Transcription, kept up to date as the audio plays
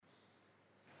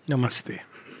Namaste.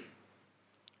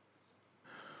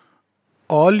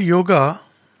 All yoga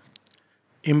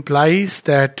implies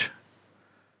that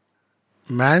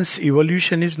man's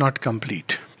evolution is not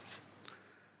complete.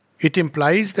 It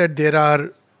implies that there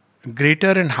are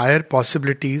greater and higher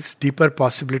possibilities, deeper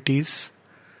possibilities,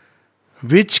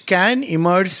 which can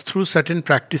emerge through certain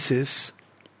practices.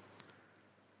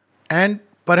 And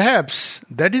perhaps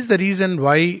that is the reason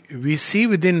why we see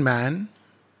within man,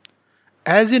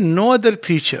 as in no other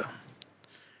creature,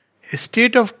 a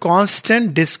state of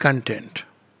constant discontent.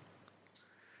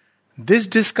 This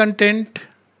discontent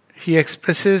he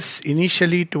expresses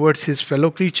initially towards his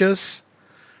fellow creatures,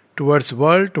 towards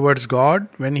world, towards God,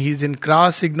 when he is in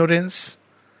crass ignorance.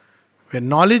 When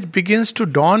knowledge begins to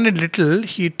dawn a little,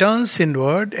 he turns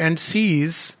inward and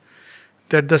sees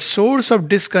that the source of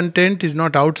discontent is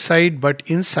not outside but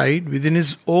inside, within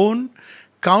his own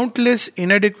countless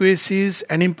inadequacies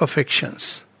and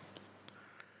imperfections.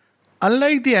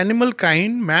 Unlike the animal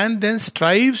kind, man then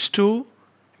strives to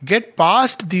get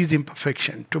past these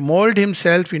imperfections, to mold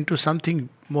himself into something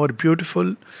more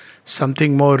beautiful,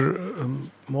 something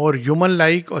more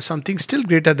human-like, or something still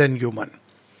greater than human.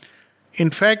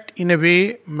 In fact, in a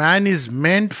way, man is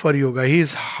meant for yoga. He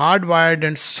is hardwired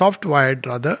and soft-wired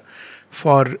rather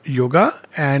for yoga,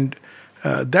 and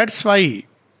that's why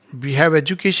we have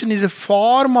education is a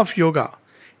form of yoga.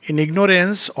 In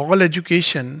ignorance, all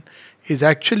education is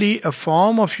actually a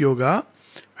form of yoga.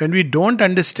 When we don't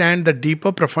understand the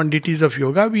deeper profundities of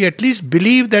yoga, we at least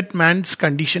believe that man's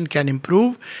condition can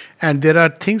improve, and there are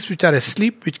things which are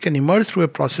asleep which can emerge through a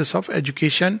process of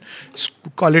education,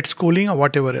 call it schooling or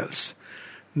whatever else.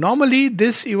 Normally,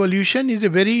 this evolution is a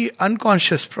very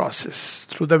unconscious process.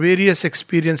 Through the various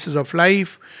experiences of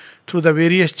life, through the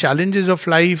various challenges of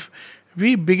life,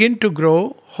 we begin to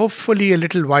grow, hopefully a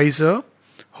little wiser,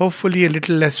 hopefully a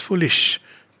little less foolish.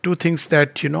 Two things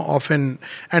that, often,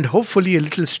 and hopefully a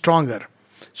little stronger.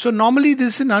 So normally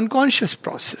this is an unconscious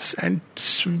process, and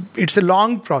it's a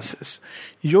long process.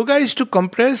 Yoga is to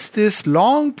compress this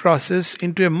long process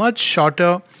into a much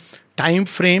shorter time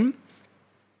frame,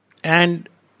 and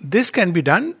this can be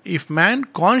done if man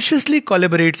consciously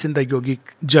collaborates in the yogic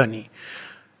journey.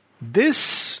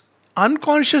 This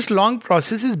unconscious long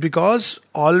process is because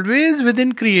always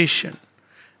within creation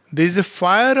there is a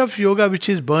fire of yoga which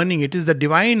is burning. It is the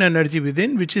divine energy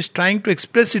within which is trying to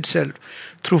express itself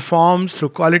through forms, through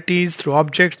qualities, through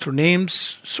objects, through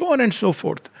names, so on and so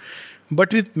forth.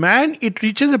 But with man, it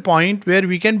reaches a point where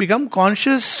we can become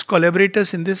conscious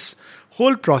collaborators in this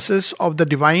whole process of the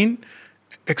divine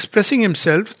expressing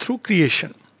himself through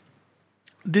creation.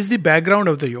 This is the background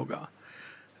of the yoga.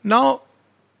 Now,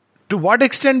 to what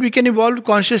extent we can evolve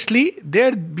consciously?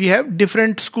 There we have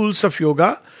different schools of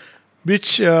yoga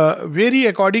which vary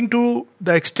according to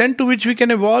the extent to which we can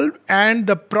evolve and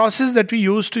the process that we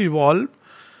use to evolve.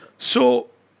 So,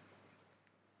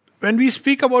 when we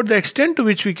speak about the extent to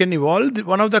which we can evolve,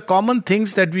 one of the common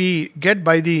things that we get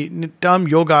by the term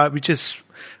yoga, which is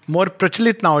more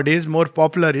prachalit nowadays, more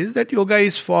popular, is that yoga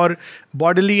is for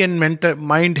bodily and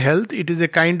mind health. It is a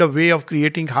kind of way of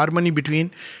creating harmony between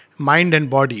mind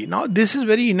and body. Now, this is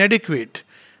very inadequate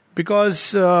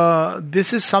because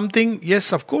this is something,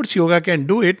 yes, of course, yoga can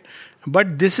do it,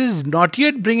 but this is not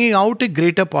yet bringing out a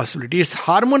greater possibility. It's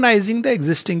harmonizing the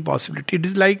existing possibility. It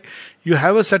is like you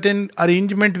have a certain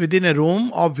arrangement within a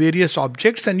room of various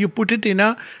objects and you put it in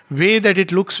a way that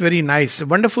it looks very nice. A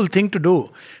wonderful thing to do,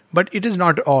 but it is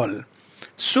not all.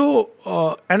 So,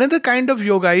 another kind of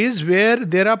yoga is where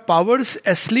there are powers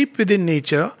asleep within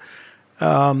nature,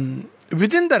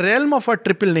 within the realm of our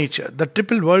triple nature, the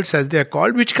triple worlds as they are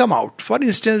called, which come out. For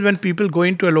instance, when people go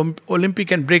into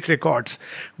Olympic and break records,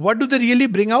 what do they really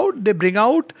bring out? They bring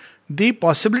out the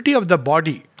possibility of the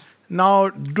body. Now,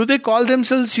 do they call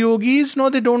themselves yogis? No,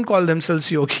 they don't call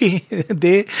themselves yogi.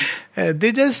 They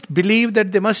just believe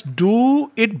that they must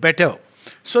do it better.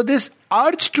 So this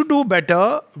urge to do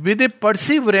better with a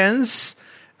perseverance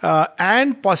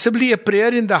and possibly a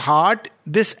prayer in the heart,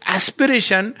 this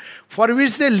aspiration for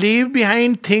which they leave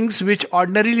behind things which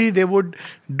ordinarily they would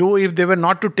do if they were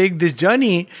not to take this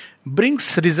journey,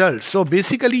 brings results. So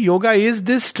basically yoga is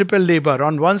this triple labor.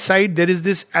 On one side there is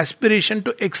this aspiration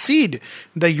to exceed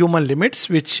the human limits,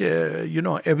 which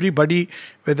everybody,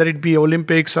 whether it be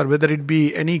Olympics or whether it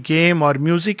be any game or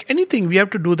music, anything, we have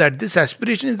to do that. This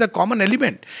aspiration is the common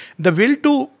element. The will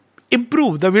to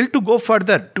improve, the will to go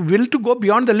further, to will to go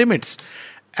beyond the limits.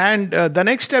 And the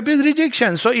next step is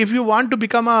rejection. So if you want to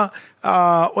become a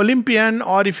Olympian,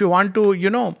 or if you want to,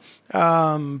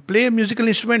 play a musical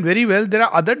instrument very well, there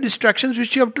are other distractions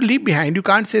which you have to leave behind. You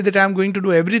can't say that I'm going to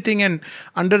do everything and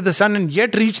under the sun and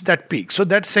yet reach that peak. So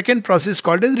that second process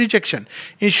called as rejection.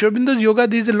 In Sri Aurobindo's yoga,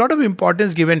 there is a lot of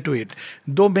importance given to it.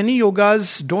 Though many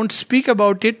yogas don't speak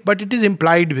about it, but it is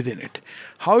implied within it.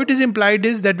 How it is implied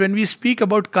is that when we speak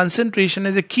about concentration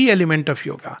as a key element of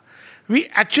yoga, we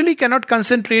actually cannot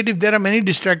concentrate if there are many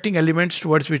distracting elements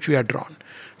towards which we are drawn.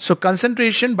 So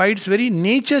concentration by its very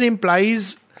nature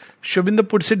implies, Sri Aurobindo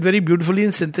puts it very beautifully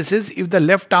in synthesis, if the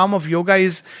left arm of yoga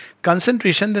is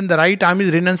concentration, then the right arm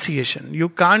is renunciation. You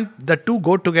can't, the two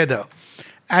go together.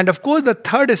 And of course, the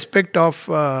third aspect of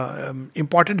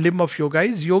important limb of yoga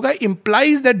is yoga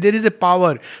implies that there is a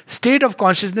power, state of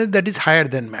consciousness that is higher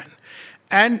than man.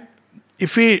 And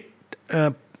if we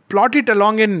plot it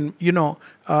along in,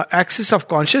 axis of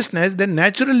consciousness, then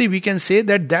naturally we can say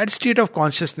that that state of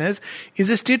consciousness is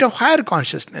a state of higher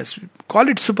consciousness. Call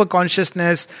it super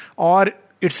consciousness, or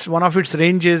it's one of its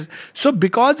ranges. So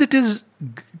because it is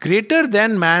greater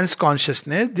than man's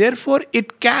consciousness, therefore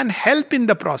it can help in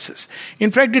the process.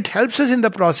 In fact, it helps us in the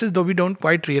process, though we don't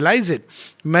quite realize it.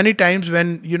 Many times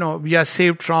when, we are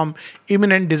saved from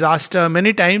imminent disaster,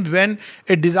 many times when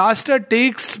a disaster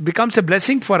becomes a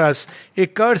blessing for us, a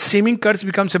curse, seeming curse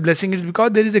becomes a blessing, it's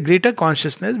because there is a greater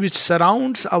consciousness which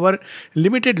surrounds our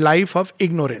limited life of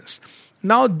ignorance.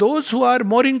 Now, those who are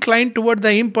more inclined toward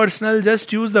the impersonal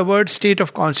just use the word state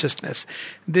of consciousness.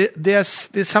 They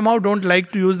somehow don't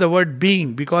like to use the word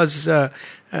being because, for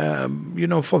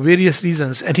various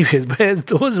reasons. Anyways, whereas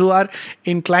those who are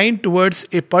inclined towards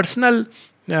a personal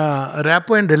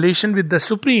rapport and relation with the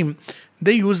Supreme,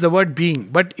 they use the word being.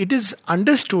 But it is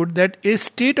understood that a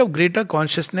state of greater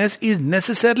consciousness is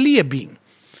necessarily a being.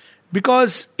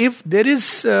 Because if there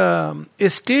is a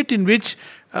state in which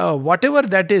whatever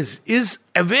that is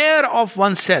aware of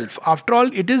oneself. After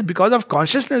all, it is because of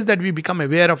consciousness that we become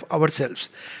aware of ourselves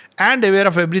and aware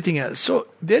of everything else. So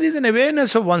there is an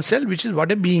awareness of oneself, which is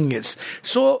what a being is.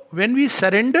 So when we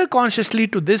surrender consciously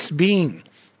to this being,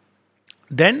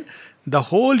 then the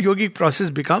whole yogic process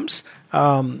becomes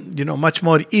much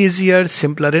more easier,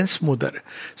 simpler and smoother.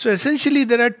 So essentially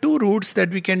there are two routes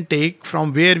that we can take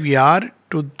from where we are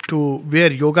to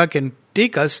where yoga can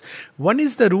take us. One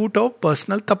is the route of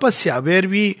personal tapasya, where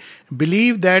we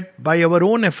believe that by our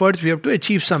own efforts we have to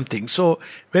achieve something. So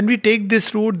when we take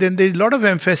this route, then there is a lot of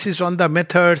emphasis on the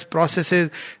methods, processes,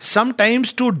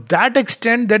 sometimes to that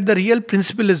extent that the real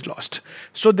principle is lost.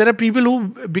 So there are people who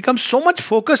become so much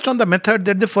focused on the method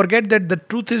that they forget that the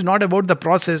truth is not about the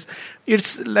process.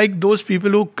 It's like those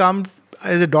people who come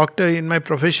as a doctor in my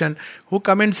profession, who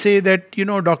come and say that,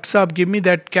 Dr. Saab, give me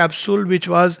that capsule which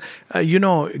was,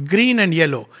 green and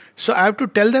yellow. So I have to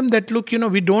tell them that, look,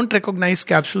 we don't recognize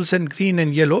capsules and green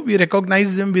and yellow. We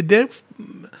recognize them with their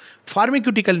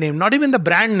pharmaceutical name, not even the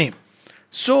brand name.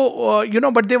 So,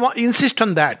 but they insist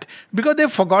on that because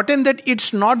they've forgotten that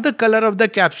it's not the color of the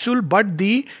capsule, but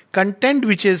the content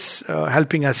which is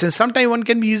helping us. And sometimes one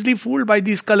can be easily fooled by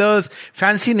these colors,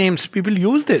 fancy names. People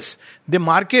use this. They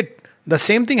market. The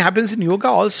same thing happens in yoga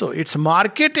also. It's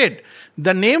marketed.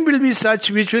 The name will be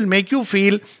such which will make you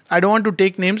feel, I don't want to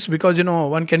take names because,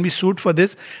 one can be sued for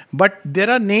this. But there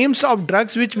are names of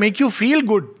drugs which make you feel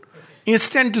good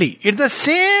instantly. It's the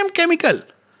same chemical.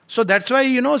 So that's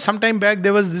why, sometime back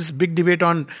there was this big debate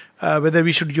on whether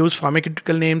we should use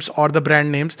pharmaceutical names or the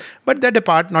brand names. But that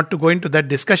apart, not to go into that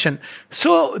discussion.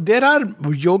 So there are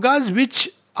yogas which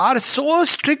are so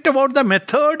strict about the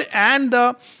method and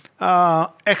the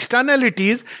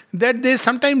externalities that they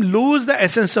sometimes lose the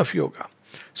essence of yoga.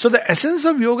 So the essence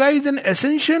of yoga is an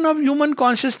ascension of human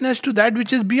consciousness to that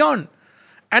which is beyond.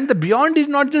 And the beyond is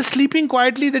not just sleeping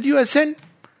quietly that you ascend.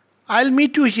 I'll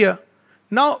meet you here.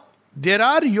 Now, there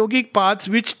are yogic paths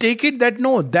which take it that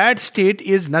no, that state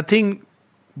is nothing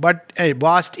but a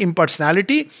vast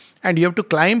impersonality and you have to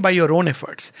climb by your own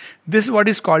efforts. This is what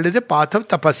is called as a path of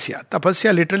tapasya.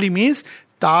 Tapasya literally means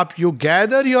tap, you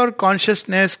gather your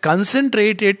consciousness,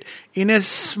 concentrate it in a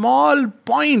small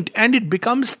point and it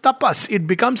becomes tapas, it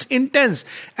becomes intense.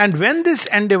 And when this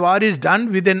endeavor is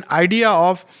done with an idea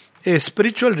of a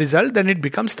spiritual result, then it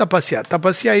becomes tapasya.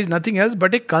 Tapasya is nothing else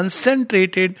but a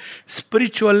concentrated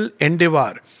spiritual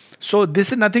endeavor. So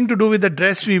this is nothing to do with the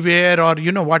dress we wear or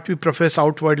what we profess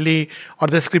outwardly or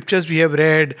the scriptures we have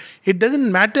read. It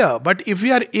doesn't matter. But if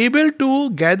we are able to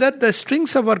gather the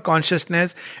strings of our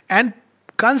consciousness and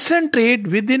concentrate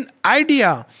with an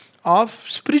idea of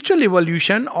spiritual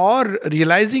evolution, or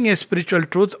realizing a spiritual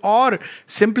truth, or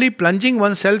simply plunging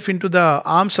oneself into the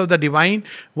arms of the divine,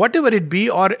 whatever it be,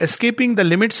 or escaping the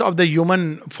limits of the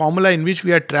human formula in which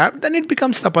we are trapped, then it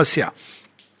becomes tapasya.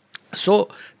 So,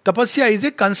 tapasya is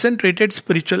a concentrated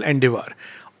spiritual endeavor.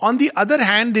 On the other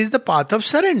hand, there is the path of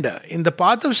surrender. In the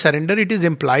path of surrender, it is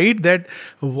implied that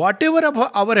whatever of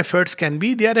our efforts can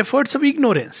be, they are efforts of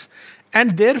ignorance.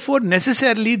 And therefore,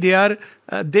 necessarily, they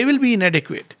will be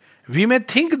inadequate. We may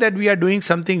think that we are doing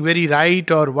something very right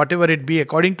or whatever it be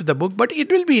according to the book, but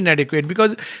it will be inadequate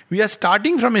because we are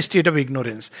starting from a state of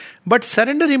ignorance. But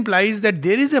surrender implies that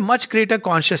there is a much greater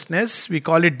consciousness. We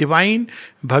call it divine,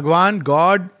 Bhagwan,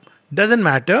 God, doesn't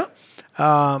matter.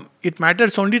 It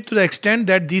matters only to the extent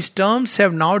that these terms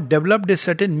have now developed a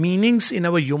certain meanings in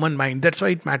our human mind. That's why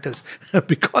it matters.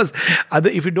 Because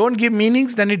if you don't give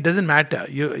meanings, then it doesn't matter.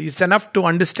 It's enough to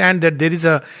understand that there is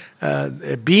a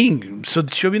being. So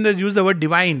Sri Aurobindo used the word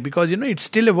divine because, it's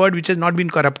still a word which has not been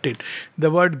corrupted.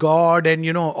 The word God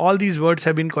and, all these words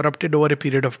have been corrupted over a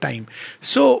period of time.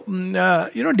 So,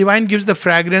 divine gives the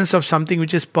fragrance of something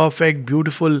which is perfect,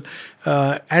 beautiful,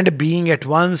 and a being at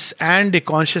once, and a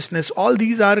consciousness. All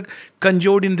these are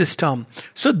conjured in this term.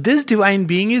 So this divine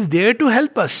being is there to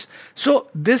help us. So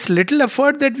this little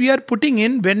effort that we are putting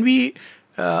in, when we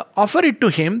offer it to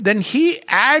him, then he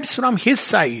adds from his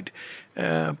side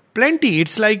plenty.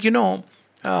 It's like,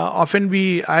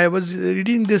 often I was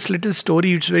reading this little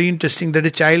story, it's very interesting, that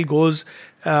a child goes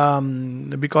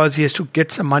because he has to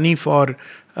get some money for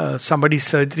somebody's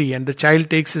surgery, and the child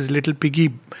takes his little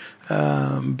piggy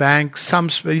bank, some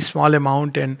very small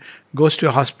amount, and goes to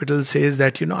a hospital, says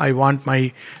that, I want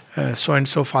my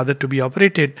so-and-so father to be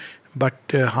operated, but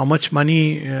how much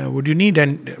money would you need?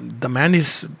 And the man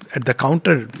is at the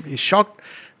counter, is shocked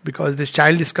because this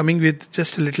child is coming with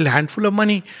just a little handful of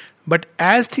money. But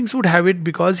as things would have it,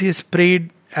 because he has prayed,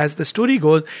 as the story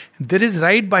goes, there is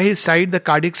right by his side the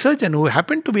cardiac surgeon who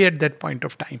happened to be at that point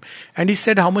of time. And he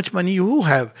said, how much money you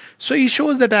have? So he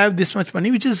shows that I have this much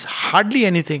money, which is hardly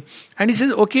anything. And he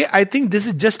says, okay, I think this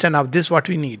is just enough. This is what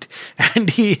we need. And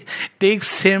he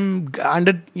takes him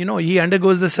he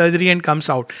undergoes the surgery and comes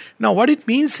out. Now, what it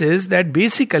means is that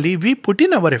basically we put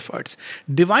in our efforts.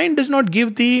 Divine does not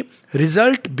give the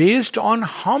result based on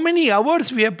how many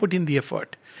hours we have put in the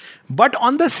effort, but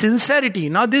on the sincerity.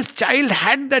 Now this child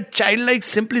had that childlike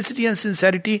simplicity and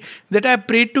sincerity that I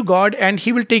prayed to God and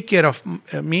he will take care of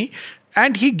me.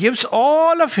 And he gives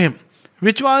all of him,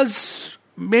 which was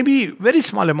maybe very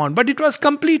small amount, but it was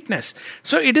completeness.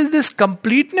 So it is this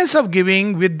completeness of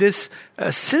giving with this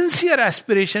sincere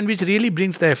aspiration which really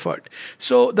brings the effort.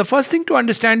 So the first thing to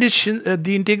understand is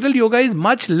the integral yoga is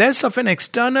much less of an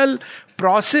external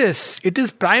process. It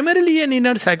is primarily an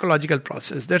inner psychological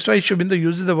process. That's why Sri Aurobindo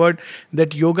uses the word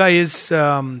that yoga is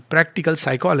practical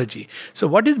psychology. So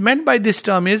what is meant by this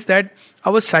term is that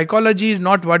our psychology is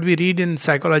not what we read in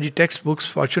psychology textbooks,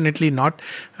 fortunately not.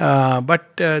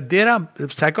 But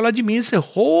psychology means a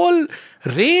whole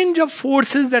range of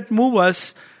forces that move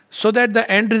us so that the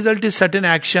end result is certain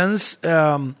actions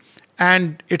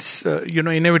and its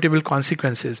inevitable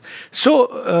consequences.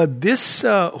 So this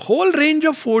whole range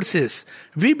of forces,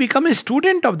 we become a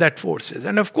student of that forces.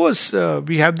 And of course,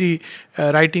 we have the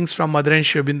writings from Mother and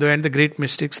Sri Aurobindo and the great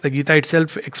mystics. The Gita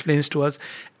itself explains to us.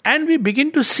 And we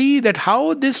begin to see that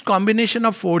how this combination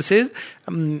of forces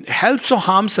helps or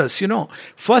harms us.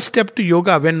 First step to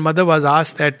yoga, when Mother was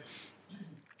asked that,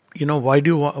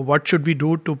 what should we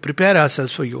do to prepare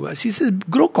ourselves for yoga? She says,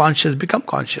 grow conscious, become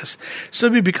conscious. So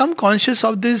we become conscious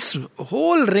of this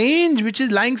whole range which is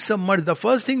lying submerged. The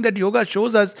first thing that yoga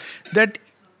shows us, that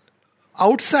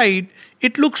outside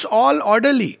it looks all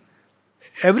orderly.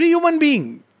 Every human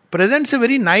being presents a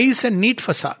very nice and neat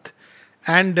facade.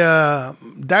 And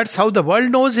that's how the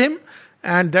world knows him.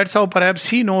 And that's how perhaps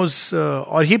he knows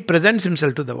or he presents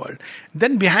himself to the world.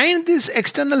 Then behind this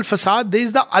external facade, there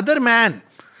is the other man.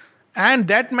 And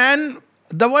that man,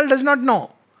 the world does not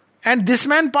know. And this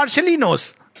man partially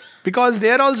knows. Because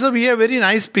there also we have very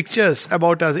nice pictures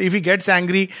about us. If he gets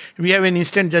angry, we have an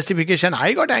instant justification.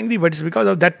 I got angry, but it's because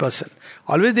of that person.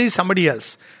 Always there is somebody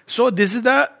else. So this is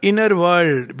the inner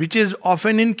world, which is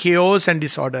often in chaos and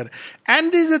disorder.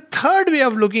 And there is a third way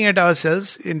of looking at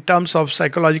ourselves in terms of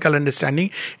psychological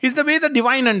understanding, is the way the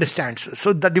divine understands us.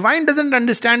 So the divine doesn't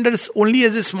understand us only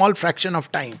as a small fraction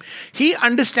of time. He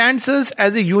understands us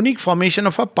as a unique formation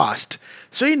of our past.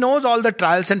 So he knows all the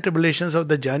trials and tribulations of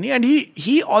the journey, and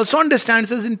he also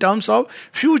understands us in terms of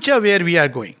future where we are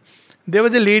going. There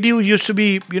was a lady who used to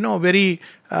be, very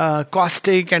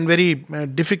caustic and very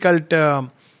difficult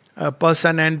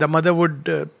person, and the mother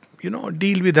would,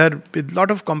 deal with her with a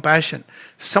lot of compassion.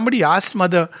 Somebody asked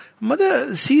Mother,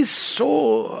 she's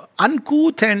so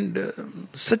uncouth and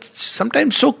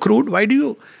sometimes so crude. Why do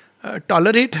you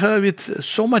tolerate her with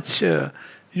so much?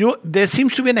 There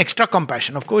seems to be an extra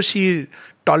compassion. Of course, she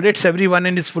tolerates everyone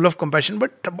and is full of compassion.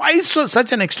 But why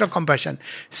such an extra compassion?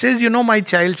 Says, my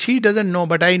child, she doesn't know,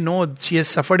 but I know she has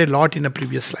suffered a lot in a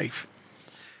previous life.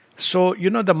 So,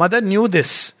 the mother knew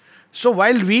this. So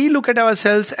while we look at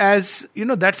ourselves as,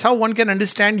 that's how one can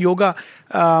understand yoga,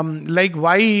 like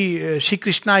why Shri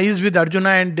Krishna is with Arjuna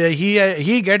and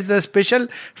he gets the special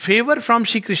favor from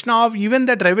Shri Krishna of even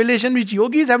that revelation which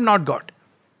yogis have not got.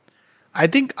 I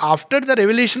think after the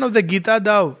revelation of the Gita,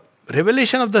 the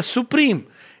revelation of the Supreme,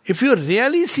 if you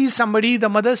really see somebody, the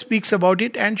mother speaks about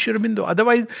it and Sri Aurobindo.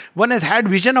 Otherwise, one has had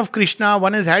vision of Krishna,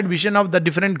 one has had vision of the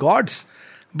different gods.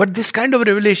 But this kind of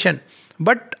revelation,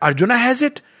 but Arjuna has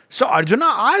it. So Arjuna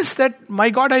asks that, my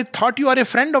God, I thought you are a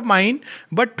friend of mine,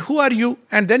 but who are you?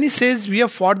 And then he says, we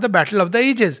have fought the battle of the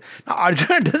ages. Now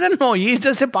Arjuna doesn't know. He is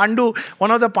just a Pandu,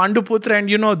 one of the Pandu Putra and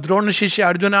Drona Shishya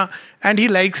Arjuna, and he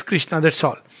likes Krishna, that's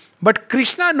all. But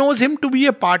Krishna knows him to be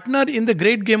a partner in the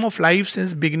great game of life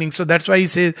since beginning. So that's why he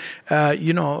says,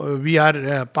 we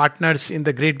are partners in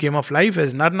the great game of life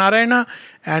as Nar Narayana.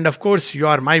 And of course, you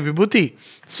are my Vibhuti.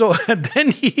 So then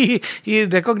he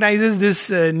recognizes this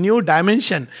new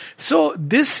dimension. So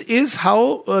this is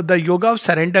how the yoga of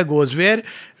surrender goes, where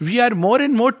we are more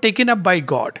and more taken up by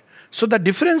God. So the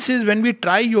difference is when we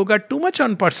try yoga too much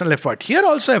on personal effort. Here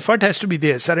also effort has to be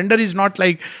there. Surrender is not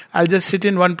like I'll just sit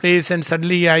in one place and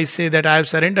suddenly I say that I have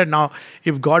surrendered. Now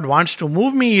if God wants to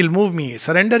move me, He'll move me.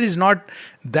 Surrender is not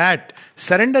that.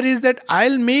 Surrender is that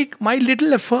I'll make my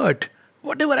little effort,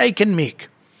 whatever I can make.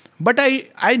 But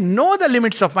I know the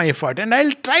limits of my effort and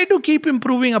I'll try to keep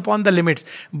improving upon the limits.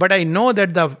 But I know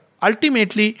that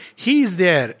ultimately He is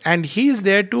there and He is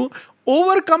there to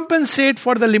overcompensate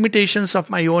for the limitations of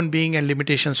my own being and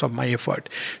limitations of my effort.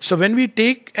 So when we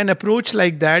take an approach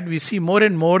like that, we see more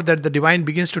and more that the divine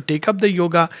begins to take up the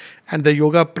yoga, and the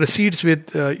yoga proceeds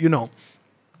with,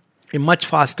 a much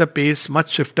faster pace,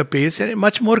 much swifter pace, and a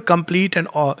much more complete and,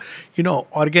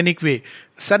 organic way.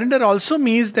 Surrender also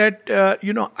means that,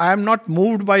 I am not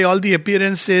moved by all the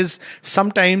appearances.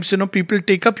 Sometimes, people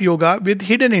take up yoga with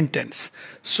hidden intents.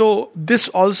 So this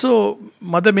also,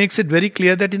 Mother makes it very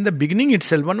clear that in the beginning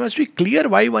itself, one must be clear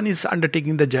why one is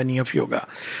undertaking the journey of yoga.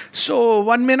 So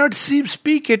one may not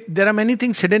speak it. There are many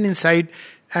things hidden inside,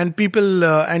 and people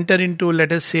enter into,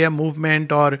 let us say, a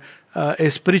movement or a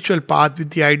spiritual path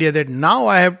with the idea that now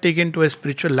I have taken to a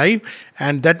spiritual life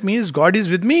and that means God is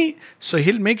with me. So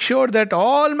He'll make sure that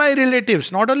all my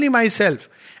relatives, not only myself,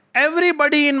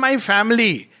 everybody in my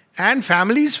family, and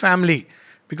family's family,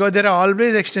 because there are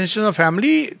always extensions of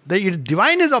family, the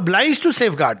divine is obliged to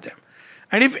safeguard them.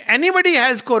 And if anybody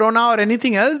has corona or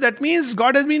anything else, that means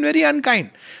God has been very unkind.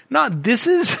 Now this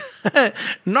is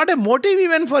not a motive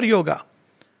even for yoga.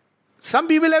 Some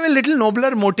people have a little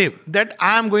nobler motive that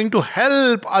I am going to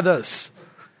help others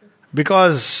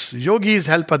because yogis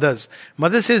help others.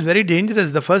 Mother says very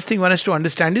dangerous. The first thing one has to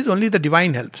understand is only the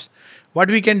divine helps. What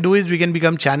we can do is we can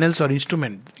become channels or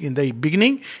instrument. In the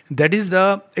beginning, that is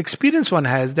the experience one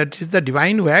has. That is the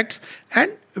divine who acts,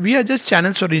 and we are just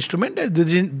channels or instrument. As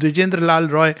Dwijendra Lal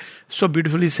Roy so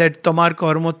beautifully said, "Tomar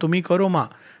kormo tumi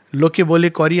koroma." Loke bole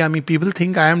kori ami. People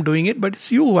think I am doing it, but it's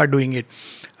you who are doing it.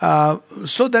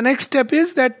 So the next step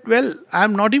is that, I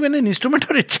am not even an instrument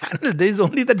or a channel. There is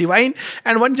only the divine,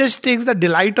 and one just takes the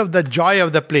delight of the joy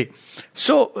of the play.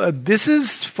 So this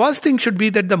is, first thing should be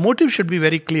that the motive should be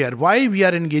very clear. Why we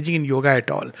are engaging in yoga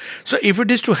at all. So if it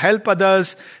is to help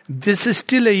others, this is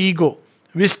still a ego.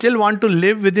 We still want to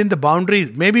live within the boundaries.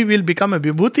 Maybe we'll become a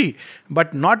vibhuti,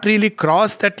 but not really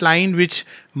cross that line which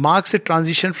marks a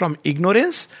transition from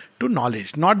ignorance to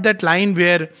knowledge. Not that line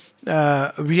where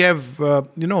we have,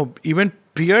 even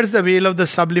pierced the veil of the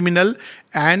subliminal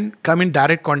and come in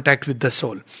direct contact with the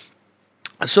soul.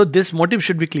 So this motive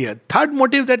should be clear. Third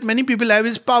motive that many people have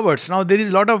is powers. Now there is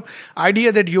a lot of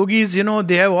idea that yogis,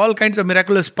 they have all kinds of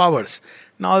miraculous powers.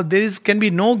 Now can be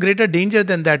no greater danger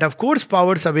than that. Of course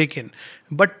powers awaken.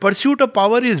 But pursuit of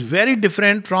power is very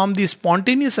different from the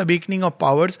spontaneous awakening of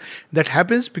powers that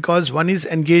happens because one is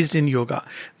engaged in yoga.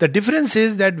 The difference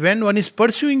is that when one is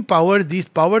pursuing power, these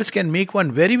powers can make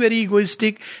one very, very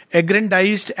egoistic,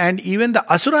 aggrandized, and even the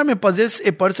asura may possess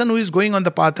a person who is going on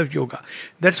the path of yoga.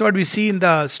 That's what we see in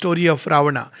the story of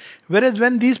Ravana. Whereas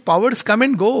when these powers come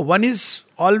and go, one is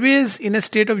always in a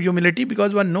state of humility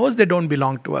because one knows they don't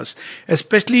belong to us.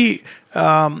 Especially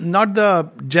not the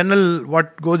general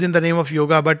what goes in the name of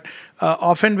yoga, but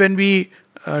often when we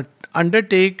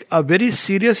undertake a very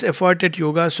serious effort at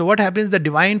yoga, so what happens? The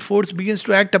divine force begins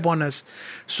to act upon us.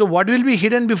 So what will be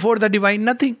hidden before the divine?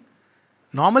 Nothing.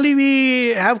 Normally we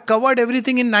have covered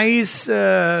everything in nice,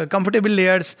 comfortable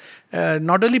layers.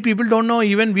 Not only people don't know,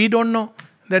 even we don't know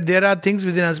that there are things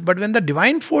within us. But when the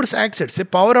divine force acts, it's a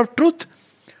power of truth.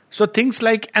 So things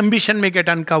like ambition may get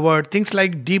uncovered, things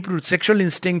like deep-rooted sexual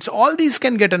instincts, all these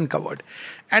can get uncovered.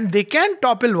 And they can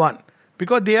topple one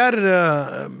because they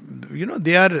are,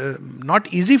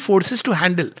 not easy forces to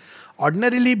handle.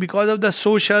 Ordinarily, because of the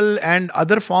social and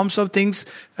other forms of things,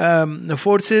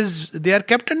 forces, they are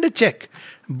kept under check.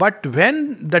 But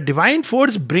when the divine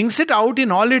force brings it out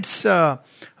in all its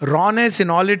rawness, in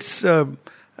all its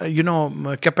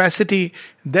capacity,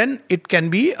 then it can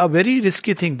be a very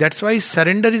risky thing. That's why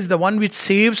surrender is the one which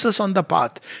saves us on the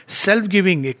path.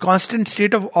 Self-giving, a constant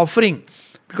state of offering,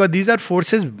 because these are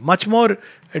forces much more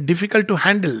difficult to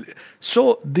handle.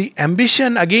 So the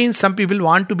ambition, again, some people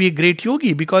want to be a great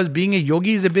yogi because being a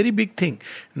yogi is a very big thing.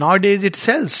 Nowadays it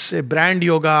sells a brand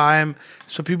yoga.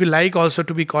 So people like also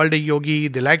to be called a yogi.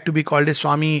 They like to be called a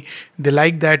Swami. They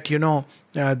like that,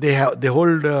 they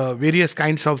hold various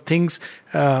kinds of things.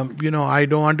 I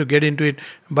don't want to get into it,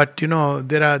 but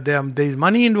there is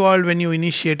money involved when you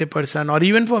initiate a person or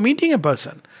even for meeting a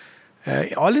person.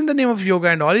 All in the name of yoga,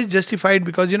 and all is justified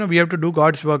because we have to do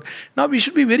God's work. Now we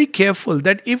should be very careful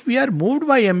that if we are moved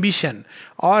by ambition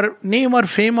or name or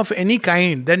fame of any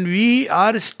kind, then we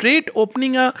are straight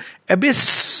opening a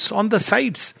abyss on the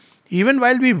sides. Even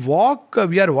while we walk,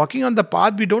 we are walking on the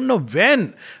path, we don't know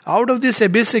when out of this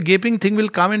abyss a gaping thing will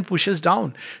come and push us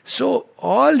down. So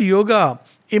all yoga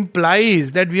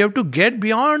implies that we have to get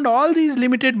beyond all these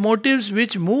limited motives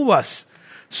which move us.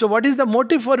 So what is the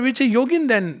motive for which a yogin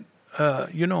then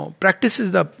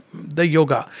practices the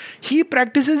yoga? He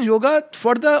practices yoga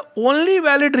for the only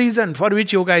valid reason for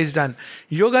which yoga is done.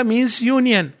 Yoga means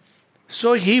union.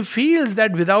 So he feels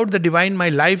that without the divine, my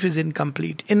life is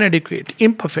incomplete, inadequate,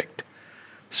 imperfect.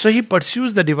 So he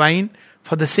pursues the divine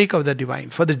for the sake of the divine,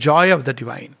 for the joy of the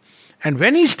divine. And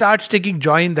when he starts taking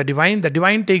joy in the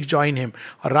divine takes joy in him.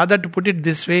 Or rather, to put it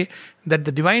this way, that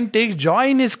the divine takes joy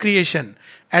in his creation.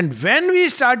 And when we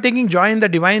start taking joy in the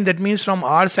divine, that means from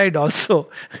our side also,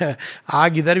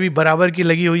 aag idhar bhi barabar ki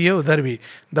lagi hui hai, udhar bhi.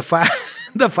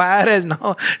 The fire has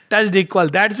now touched equal.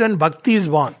 That's when bhakti is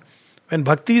born. When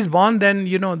bhakti is born, then,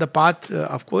 the path,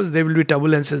 of course, there will be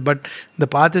turbulences, but the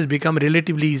path has become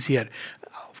relatively easier.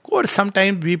 Of course,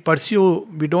 sometimes we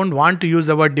don't want to use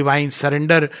the word divine,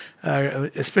 surrender,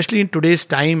 especially in today's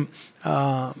time,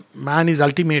 man is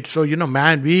ultimate. So,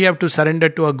 we have to surrender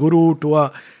to a guru, to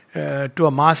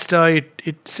a master.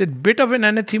 It's a bit of an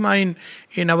anathema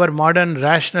in our modern,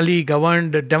 rationally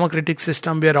governed democratic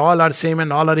system where all are same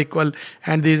and all are equal,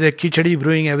 and there is a khichdi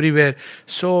brewing everywhere.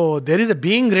 So there is a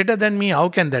being greater than me. How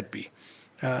can that be?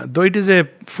 Though it is a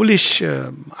foolish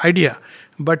idea,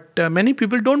 but many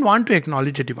people don't want to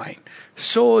acknowledge a divine.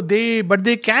 But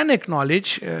they can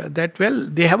acknowledge that,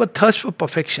 they have a thirst for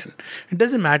perfection. It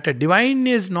doesn't matter. Divine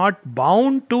is not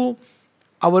bound to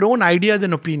our own ideas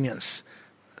and opinions.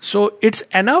 So it's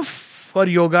enough for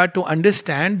yoga to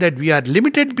understand that we are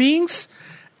limited beings,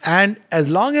 and as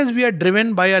long as we are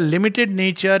driven by a limited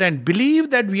nature and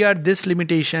believe that we are this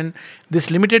limitation,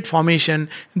 this limited formation,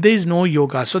 there is no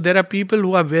yoga. So there are people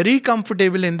who are very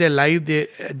comfortable in their life,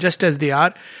 just as they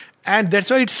are, and that's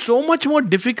why it's so much more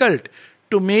difficult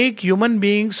to make human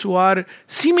beings who are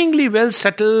seemingly well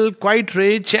settled, quite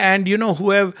rich, and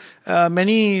who have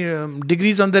many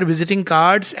degrees on their visiting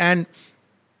cards, and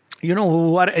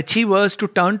who are achievers, to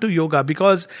turn to yoga,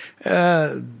 because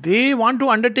they want to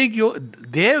undertake yoga.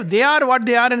 They are what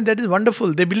they are, and that is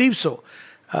wonderful. They believe so.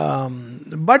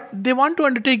 But they want to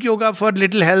undertake yoga for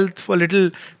little health, for little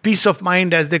peace of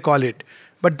mind, as they call it.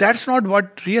 But that's not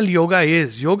what real yoga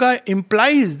is. Yoga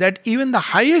implies that even the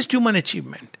highest human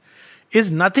achievement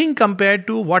is nothing compared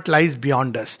to what lies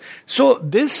beyond us. So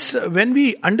this, when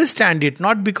we understand it,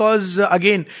 not because,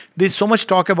 again, there's so much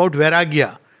talk about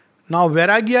vairagya. Now,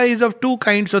 vairagya is of two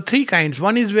kinds or three kinds.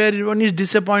 One is where one is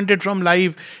disappointed from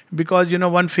life because,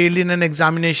 one failed in an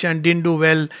examination, didn't do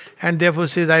well, and therefore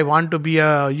says, I want to be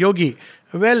a yogi.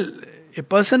 Well, a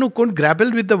person who couldn't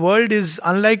grapple with the world is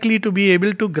unlikely to be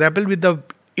able to grapple with the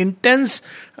intense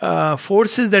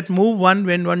forces that move one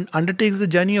when one undertakes the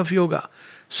journey of yoga.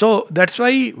 So, that's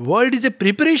why world is a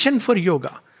preparation for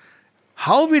yoga.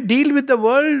 How we deal with the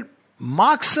world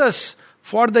marks us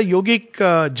for the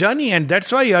yogic journey, and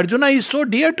that's why Arjuna is so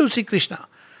dear to Sri Krishna.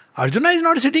 Arjuna is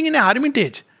not sitting in a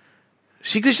hermitage.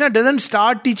 Sri Krishna doesn't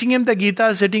start teaching him the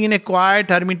Gita sitting in a quiet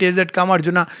hermitage that, come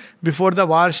Arjuna, before the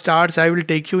war starts, I will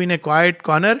take you in a quiet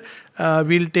corner.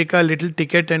 we'll take a little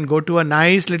ticket and go to a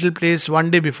nice little place one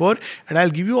day before, and I'll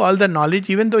give you all the knowledge,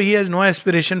 even though he has no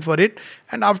aspiration for it.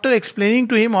 And after explaining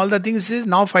to him all the things, he says,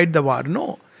 now fight the war.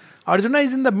 No. Arjuna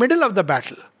is in the middle of the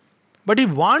battle. But he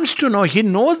wants to know. He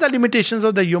knows the limitations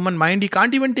of the human mind. He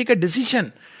can't even take a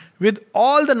decision with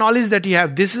all the knowledge that he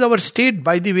has. This is our state,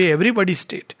 by the way, everybody's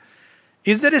state.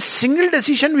 Is there a single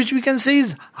decision which we can say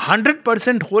is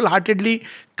 100% wholeheartedly,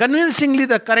 convincingly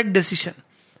the correct decision?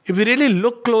 If we really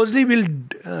look closely, we'll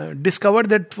discover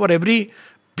that for every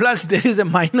plus there is a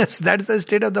minus. That's the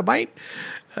state of the mind.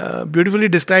 Beautifully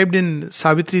described in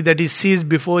Savitri, that he sees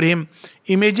before him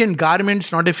imagined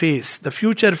garments, not a face. The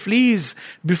future flees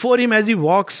before him as he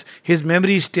walks. His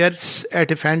memory stares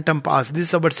at a phantom past. This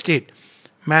is our state.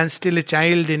 Man still a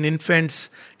child in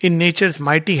infants, in nature's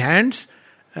mighty hands.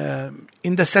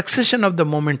 In the succession of the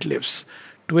moment lives.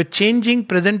 To a changing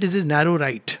present is his narrow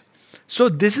right. So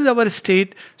this is our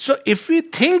state. So if we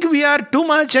think we are too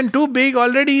much and too big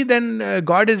already, then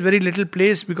God is very little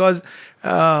place, because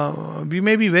we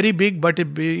may be very big, but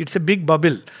it's a big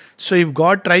bubble. So if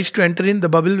God tries to enter in, the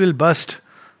bubble will burst.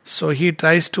 So he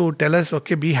tries to tell us,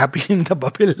 okay, be happy in the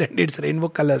bubble and its rainbow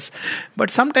colors.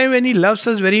 But sometime when he loves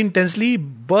us very intensely, he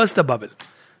bursts the bubble.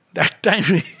 That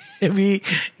time we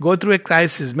go through a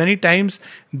crisis. Many times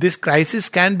this crisis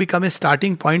can become a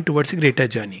starting point towards a greater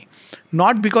journey.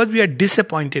 Not because we are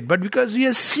disappointed, but because we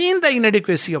have seen the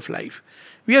inadequacy of life.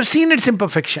 We have seen its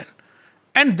imperfection.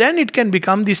 And then it can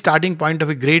become the starting point of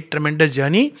a great, tremendous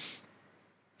journey.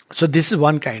 So this is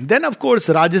one kind. Then of course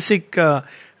Rajasic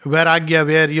Vairagya,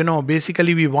 where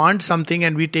basically we want something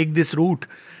and we take this route.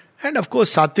 And of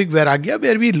course Sattvic Vairagya,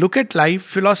 where we look at life,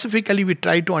 philosophically we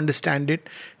try to understand it.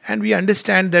 And we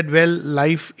understand that, well,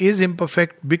 life is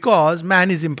imperfect because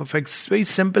man is imperfect. It's a very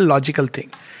simple, logical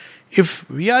thing. If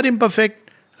we are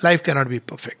imperfect, life cannot be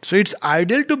perfect. So it's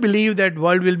ideal to believe that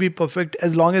world will be perfect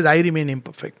as long as I remain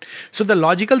imperfect. So the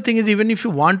logical thing is, even if you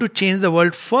want to change the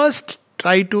world, first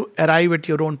try to arrive at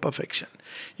your own perfection.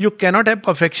 You cannot have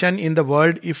perfection in the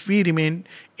world if we remain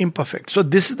imperfect. So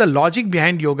this is the logic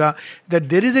behind yoga, that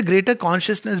there is a greater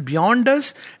consciousness beyond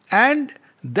us, and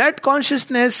that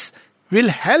consciousness will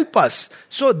help us.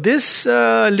 So this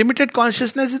limited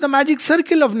consciousness is the magic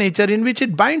circle of nature in which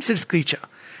it binds its creature.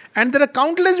 And there are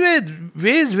countless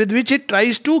ways with which it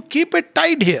tries to keep it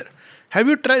tied here. Have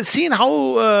you seen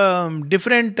how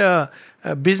different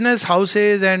business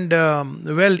houses and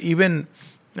even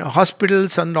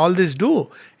hospitals and all this do?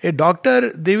 A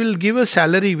doctor, they will give a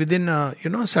salary within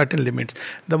certain limits.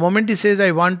 The moment he says,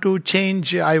 I want to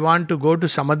change, I want to go to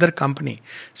some other company,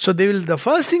 so the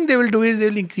first thing they will do is they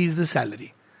will increase the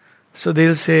salary. So they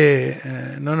will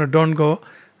say, no, don't go,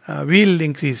 we'll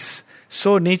increase.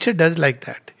 So nature does like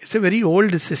that. It's a very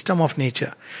old system of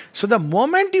nature. So the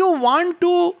moment you want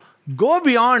to go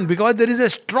beyond, because there is a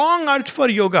strong urge for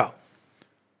yoga,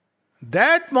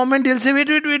 that moment he'll say, wait,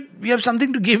 we have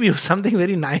something to give you, something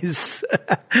very nice.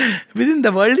 Within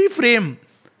the worldly frame,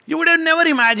 you would have never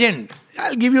imagined.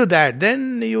 I'll give you that.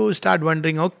 Then you start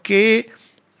wondering, okay,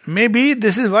 maybe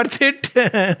this is worth it.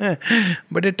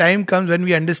 But a time comes when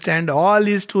we understand all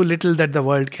is too little that the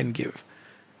world can give.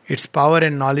 Its power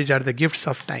and knowledge are the gifts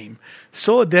of time.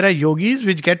 So there are yogis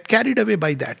which get carried away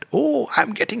by that. Oh,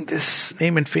 I'm getting this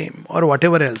name and fame or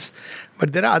whatever else.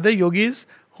 But there are other yogis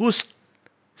who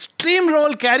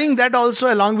streamroll carrying that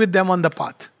also along with them on the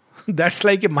path. That's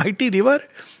like a mighty river,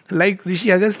 like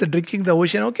Rishi Agastya drinking the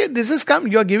ocean. Okay, this has come.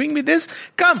 You are giving me this.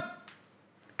 Come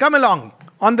along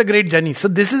on the great journey. So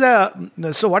this is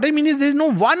so what I mean is, there is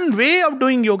no one way of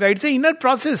doing yoga. It's an inner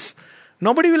process.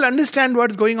 Nobody will understand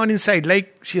what's going on inside.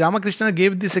 Like Sri Ramakrishna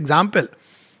gave this example.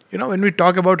 When we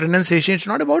talk about renunciation, it's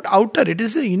not about outer. It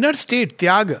is the inner state,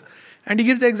 tyaga. And he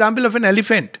gives the example of an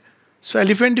elephant. So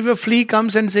elephant, if a flea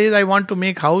comes and says, I want to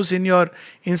make house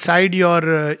inside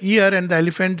your ear, and the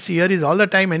elephant's ear is all the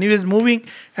time anyways moving,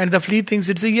 and the flea thinks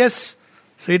it's a yes.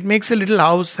 So it makes a little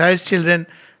house, has children,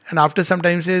 and after some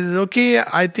time says, okay,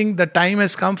 I think the time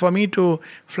has come for me to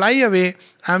fly away.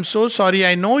 I'm so sorry.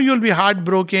 I know you'll be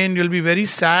heartbroken, you'll be very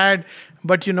sad,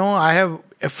 but I have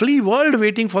a flea world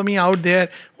waiting for me out there.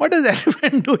 What does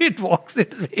elephant do? It walks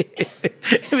its way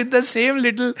with the same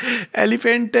little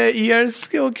elephant ears.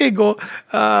 Okay, go.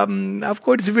 Of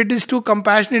course, if it is too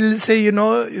compassionate, it will say,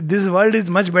 this world is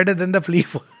much better than the flea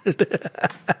world.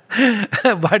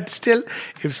 But still,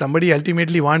 if somebody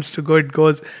ultimately wants to go, it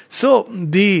goes. So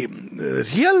the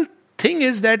real thing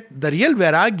is that the real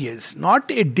vairagya is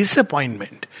not a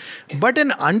disappointment, but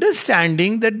an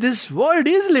understanding that this world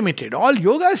is limited. All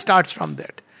yoga starts from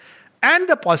that. And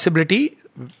the possibility,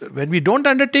 when we don't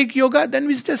undertake yoga, then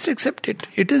we just accept it.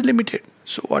 It is limited.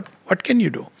 So what can you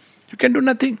do? You can do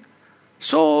nothing.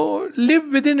 So live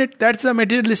within it. That's the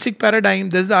materialistic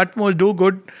paradigm. That's the utmost. Do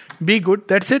good, be good.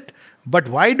 That's it. But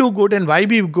why do good and why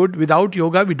be good? Without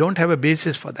yoga, we don't have a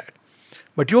basis for that.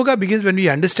 But yoga begins when we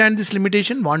understand this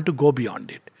limitation, want to go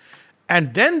beyond it.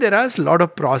 And then there are a lot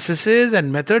of processes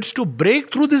and methods to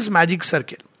break through this magic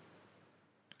circle.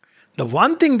 The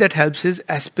one thing that helps is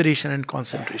aspiration and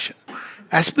concentration.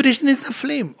 Aspiration is the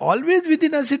flame. Always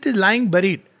within us it is lying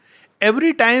buried.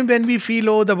 Every time when we feel,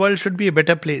 oh, the world should be a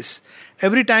better place.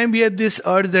 Every time we have this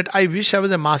urge that I wish I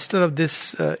was a master of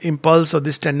this impulse or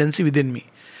this tendency within me.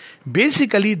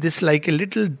 Basically, this like a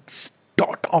little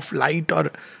dot of light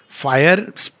or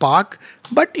fire spark,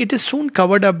 but it is soon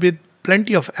covered up with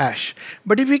plenty of ash.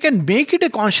 But if we can make it a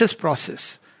conscious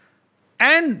process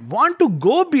and want to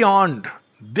go beyond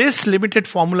this limited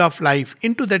formula of life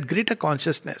into that greater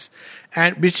consciousness,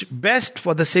 and which best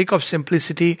for the sake of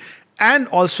simplicity and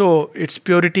also its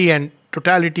purity and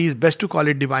totality is best to call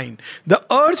it divine. The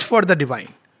urge for the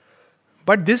divine.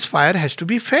 But this fire has to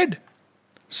be fed.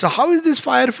 So how is this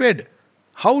fire fed?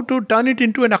 How to turn it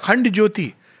into an Akhand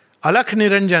Jyoti, Alakh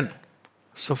Niranjan.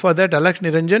 So for that Alakh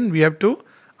Niranjan, we have to,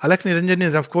 Alakh Niranjan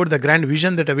is of course the grand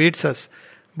vision that awaits us.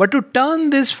 But to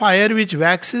turn this fire which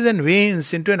waxes and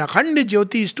wanes into an Akhand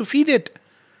Jyoti is to feed it.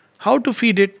 How to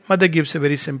feed it? Mother gives a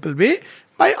very simple way,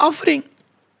 by offering.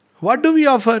 What do we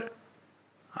offer?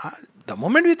 The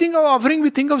moment we think of offering, we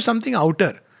think of something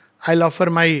outer. I'll offer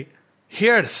my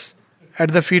hairs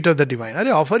at the feet of the divine.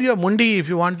 Arey, offer your mundi if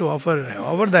you want to offer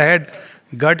the head.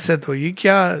 Guts hai to ye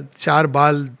kya char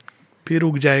baal phir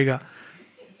ug jayega.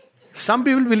 Some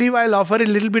people believe I'll offer a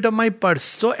little bit of my purse.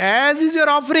 So as is your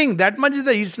offering, that much is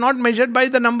it's not measured by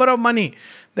the number of money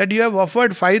that you have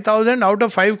offered 5,000 out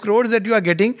of 5 crores that you are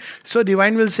getting. So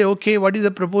divine will say, okay, what is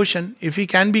the proportion? If he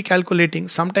can be calculating,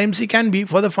 sometimes he can be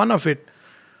for the fun of it.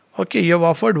 Okay, you have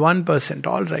offered 1%,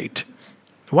 all right.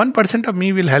 1% of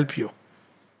me will help you.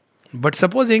 But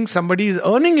supposing somebody is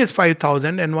earning his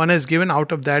 5,000 and one has given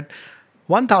out of that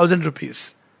 1,000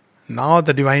 rupees. Now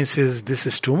the divine says, this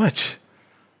is too much.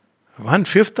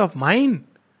 1/5 of mine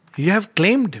you have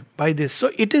claimed by this.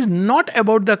 So it is not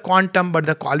about the quantum but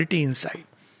the quality inside.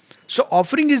 So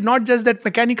offering is not just that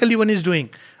mechanically one is doing.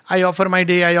 I offer my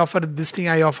day, I offer this thing,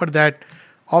 I offer that.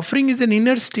 Offering is an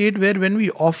inner state where when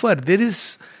we offer, there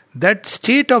is that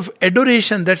state of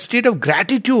adoration, that state of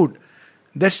gratitude,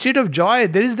 that state of joy.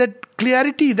 There is that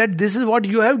clarity that this is what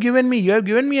you have given me. You have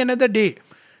given me another day.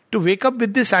 To wake up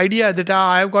with this idea that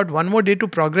I have got one more day to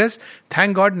progress.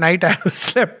 Thank God night I have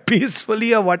slept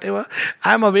peacefully or whatever.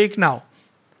 I am awake now.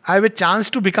 I have a chance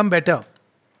to become better.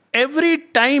 Every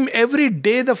time, every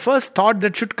day, the first thought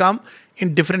that should come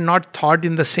in different, not thought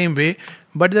in the same way,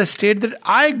 but the state that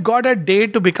I got a day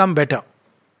to become better.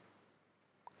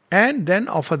 And then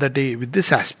offer the day with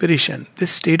this aspiration,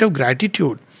 this state of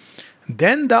gratitude.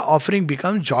 Then the offering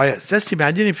becomes joyous. Just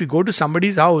imagine if you go to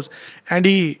somebody's house and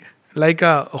he, like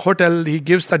a hotel, he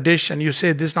gives the dish and you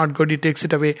say, this is not good, he takes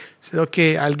it away. Says,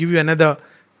 okay, I'll give you another.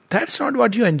 That's not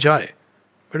what you enjoy.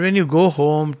 But when you go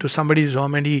home to somebody's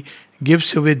home and he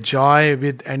gives you with joy,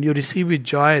 and you receive with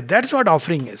joy, that's what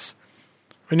offering is.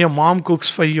 When your mom cooks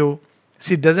for you,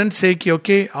 she doesn't say,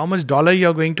 okay, how much dollar you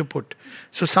are going to put.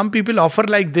 So some people offer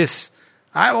like this.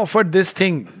 I offered this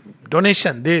thing,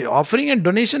 donation. The offering and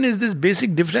donation is this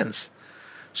basic difference.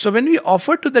 So when we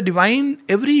offer to the divine,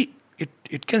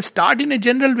 it can start in a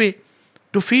general way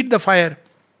to feed the fire.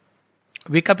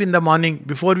 Wake up in the morning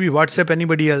before we WhatsApp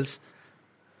anybody else.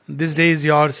 This day is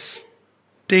yours.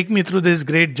 Take me through this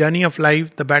great journey of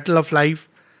life, the battle of life.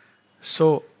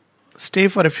 So stay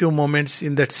for a few moments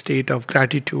in that state of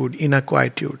gratitude, inner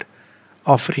quietude,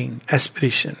 offering,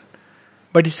 aspiration.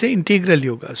 But it's an integral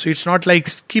yoga. So it's not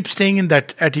like keep staying in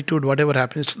that attitude, whatever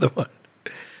happens to the world.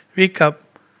 Wake up.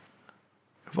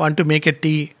 Want to make a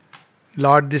tea.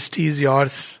 Lord, this tea is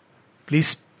yours.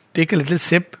 Please take a little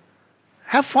sip.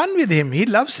 Have fun with him. He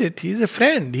loves it. He's a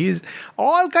friend. He's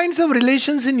all kinds of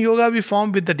relations in yoga we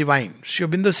form with the divine. Sri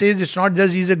Aurobindo says it's not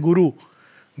just he's a guru.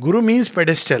 Guru means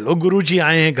pedestal. Oh, Guruji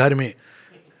aaye hain ghar mein.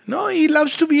 No, he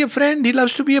loves to be a friend. He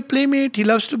loves to be a playmate. He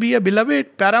loves to be a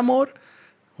beloved, paramour.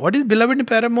 What is beloved and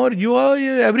paramour?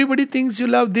 Everybody thinks you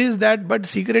love this, that, but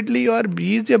secretly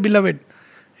he is your beloved.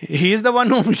 He is the one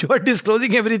whom you are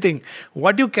disclosing everything.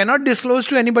 What you cannot disclose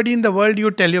to anybody in the world,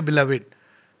 you tell your beloved.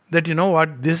 That you know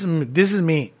what, this is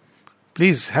me.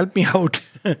 Please help me out.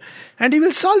 And he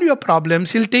will solve your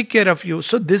problems. He'll take care of you.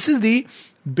 So this is the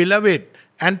beloved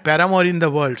and paramour in the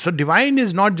world. So divine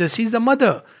is not just, he's the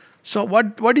mother. So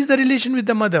what is the relation with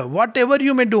the mother? Whatever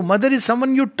you may do, mother is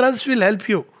someone you trust will help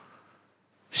you.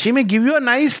 She may give you a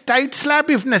nice tight slap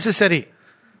if necessary.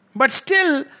 But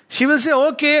still, she will say,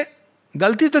 okay,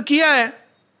 गलती तो किया है,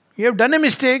 you have done a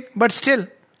mistake, but still,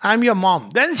 I am your mom.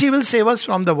 Then she will save us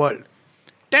from the world.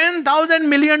 10,000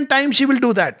 million times she will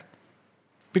do that.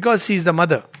 Because she is the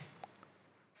mother.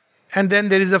 And then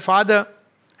there is the father.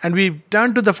 And we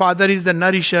turn to the father, he is the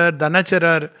nourisher, the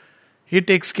nurturer. He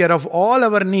takes care of all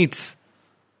our needs.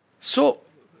 So,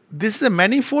 this is a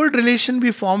manifold relation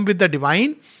we form with the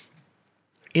divine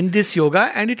in this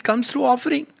yoga, and it comes through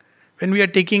offering. When we are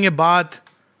taking a bath,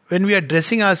 when we are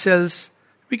dressing ourselves,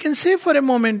 we can say for a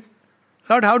moment,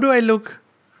 Lord, how do I look?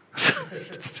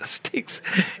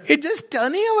 It just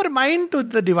turning our mind to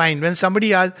the divine. When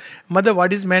somebody asks, Mother,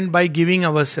 what is meant by giving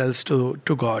ourselves to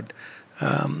God?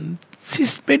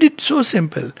 She's made it so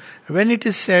simple. When it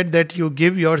is said that you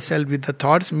give yourself with the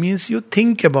thoughts, means you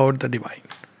think about the divine.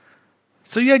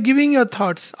 So you are giving your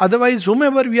thoughts. Otherwise,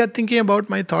 whomever we are thinking about,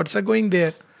 my thoughts are going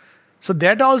there. So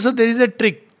that also there is a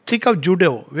trick of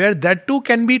judo, where that too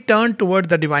can be turned toward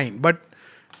the divine. But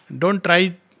don't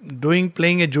try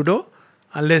playing a judo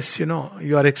unless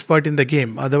you are expert in the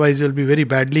game. Otherwise you will be very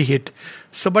badly hit.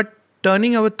 So but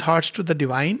turning our thoughts to the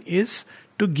divine is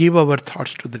to give our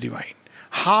thoughts to the divine.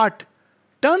 Heart,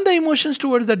 turn the emotions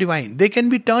towards the divine. They can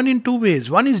be turned in two ways.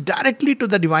 One is directly to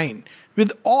the divine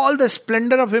with all the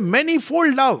splendor of a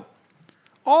manifold love.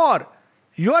 Or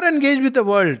you are engaged with the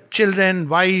world, children,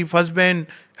 wife, husband,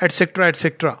 etc.,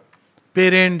 etc.,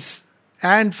 parents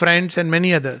and friends and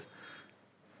many others.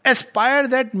 Aspire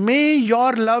that may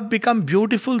your love become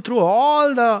beautiful through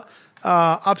all the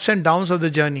ups and downs of the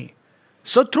journey.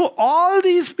 So through all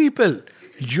these people,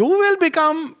 you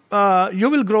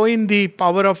will grow in the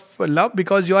power of love,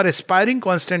 because you are aspiring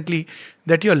constantly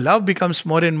that your love becomes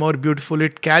more and more beautiful.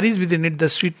 It carries within it the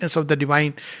sweetness of the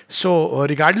divine. So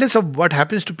regardless of what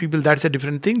happens to people, that's a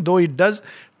different thing, though it does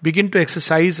begin to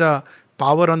exercise a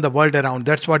power on the world around.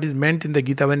 That's what is meant in the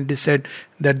Gita when it is said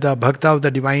that the Bhakta of the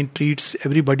divine treats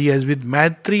everybody as with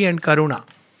Maitri and Karuna.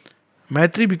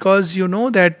 Maitri, because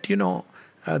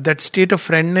that state of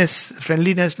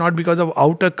friendliness, not because of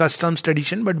outer customs,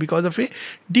 tradition, but because of a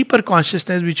deeper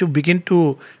consciousness which you begin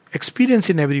to experience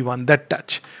in everyone, that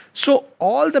touch. So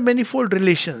all the manifold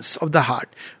relations of the heart.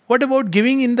 What about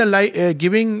giving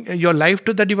giving your life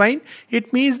to the divine?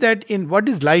 It means that in what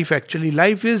is life actually?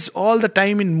 Life is all the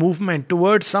time in movement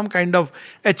towards some kind of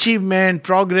achievement,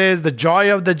 progress, the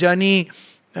joy of the journey,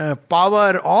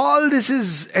 power. All this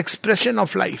is expression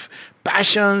of life,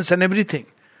 passions and everything.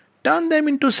 Turn them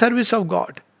into service of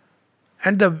God.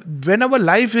 And when our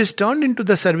life is turned into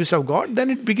the service of God,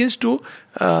 then it begins to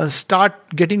start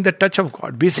getting the touch of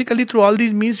God. Basically, through all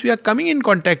these means, we are coming in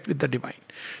contact with the divine.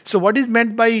 So what is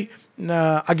meant by,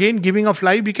 again, giving of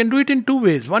life? We can do it in two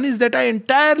ways. One is that I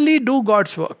entirely do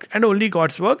God's work, and only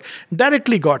God's work,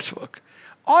 directly God's work.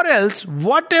 Or else,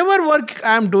 whatever work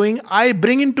I am doing, I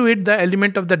bring into it the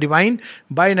element of the divine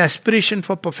by an aspiration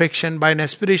for perfection, by an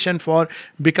aspiration for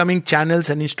becoming channels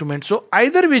and instruments. So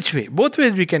either which way, both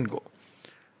ways we can go.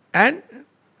 And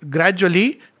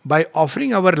gradually, by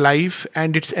offering our life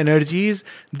and its energies,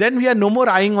 then we are no more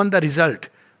eyeing on the result.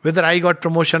 Whether I got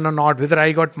promotion or not, whether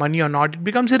I got money or not, it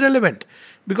becomes irrelevant.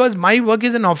 Because my work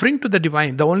is an offering to the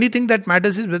divine. The only thing that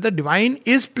matters is whether divine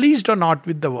is pleased or not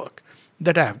with the work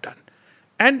that I have done.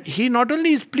 And he not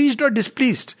only is pleased or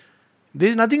displeased. There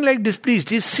is nothing like displeased.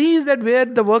 He sees that where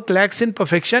the work lacks in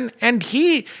perfection, and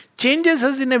he changes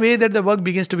us in a way that the work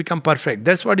begins to become perfect.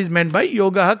 That's what is meant by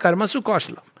yoga karmasu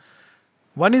kaushalam.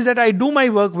 One is that I do my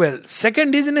work well.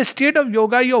 Second is, in a state of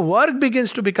yoga, your work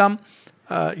begins to become,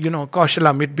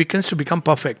 kaushalam. It begins to become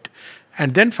perfect.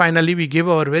 And then finally, we give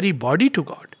our very body to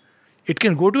God. It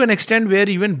can go to an extent where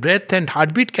even breath and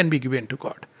heartbeat can be given to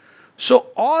God. So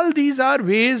all these are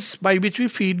ways by which we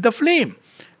feed the flame.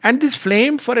 And this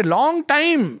flame for a long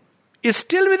time is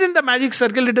still within the magic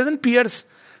circle. It doesn't pierce,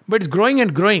 but it's growing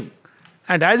and growing.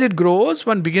 And as it grows,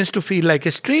 one begins to feel like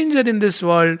a stranger in this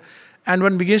world. And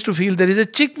one begins to feel there is a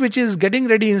chick which is getting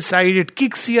ready inside. It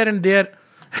kicks here and there.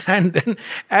 And then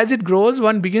as it grows,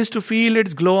 one begins to feel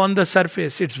its glow on the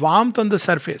surface, its warmth on the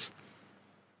surface.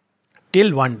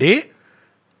 Till one day,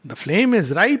 the flame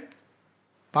is ripe.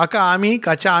 Paka Ami,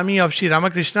 Kacha Ami of Sri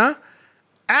Ramakrishna.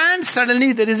 And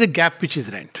suddenly there is a gap which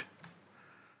is rent.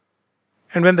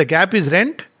 And when the gap is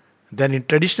rent, then in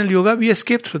traditional yoga, we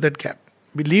escape through that gap.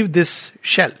 We leave this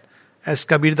shell. As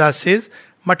Kabir Das says,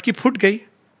 matki phut gayi.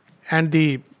 And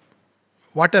the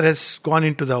water has gone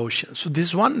into the ocean. So this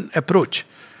is one approach.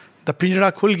 The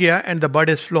pinjara khul gaya and the bird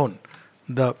has flown.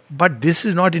 But this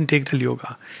is not integral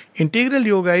yoga. Integral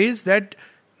yoga is that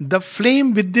the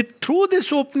flame through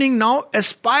this opening now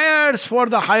aspires for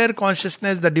the higher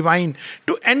consciousness, the divine,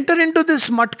 to enter into this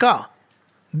matka,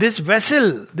 this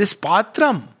vessel, this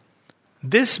patram,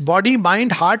 this body,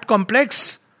 mind, heart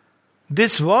complex,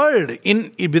 this world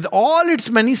with all its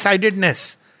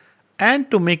many-sidedness,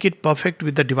 and to make it perfect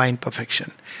with the divine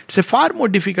perfection. It's a far more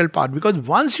difficult part, because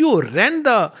once you rend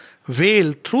the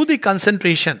veil through the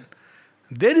concentration,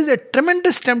 there is a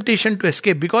tremendous temptation to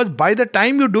escape, because by the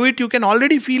time you do it, you can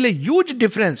already feel a huge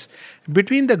difference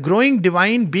between the growing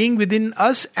divine being within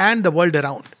us and the world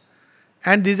around.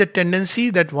 And there is a tendency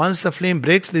that once the flame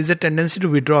breaks, there is a tendency to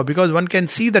withdraw, because one can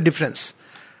see the difference.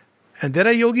 And there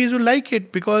are yogis who like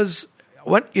it, because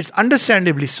it's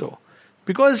understandably so.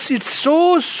 Because it's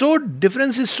so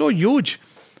difference is so huge.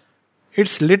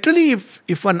 It's literally,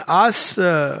 if one asks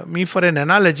me for an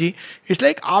analogy, it's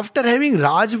like after having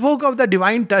Rajbhog of the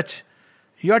divine touch,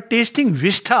 you are tasting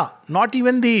Vishtha, not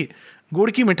even the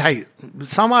Gud ki mithai.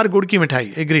 Some are Gud ki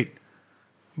mithai, agreed.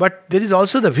 But there is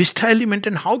also the Vishtha element,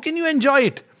 and how can you enjoy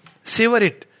it, savor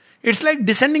it? It's like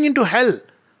descending into hell.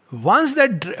 Once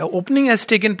that opening has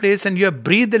taken place and you have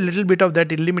breathed a little bit of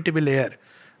that illimitable air,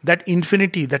 that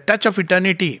infinity, the touch of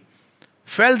eternity,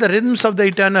 felt the rhythms of the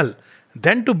eternal,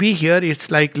 then to be here, it's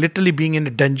like literally being in a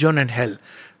dungeon and hell.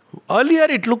 Earlier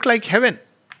it looked like heaven.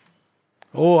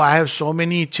 Oh, I have so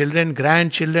many children,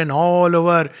 grandchildren all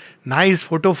over, nice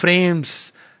photo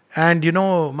frames. And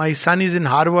my son is in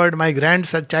Harvard, my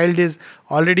grandchild is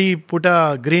already put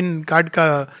a green card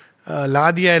ka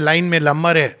la diya hai, line mein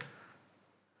lambar hai.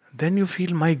 Then you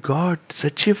feel, my God,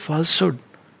 such a falsehood.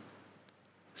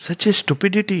 Such a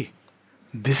stupidity.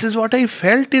 This is what I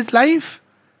felt is life.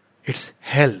 It's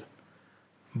hell.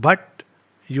 But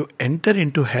you enter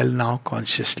into hell now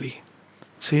consciously.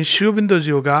 So in Sri Aurobindo's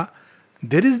yoga,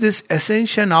 there is this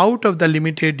ascension out of the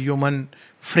limited human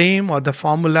frame or the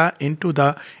formula into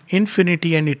the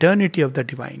infinity and eternity of the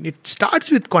divine. It starts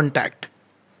with contact.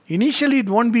 Initially it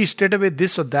won't be straight away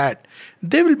this or that.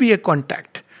 There will be a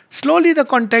contact. Slowly the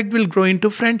contact will grow into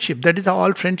friendship. That is how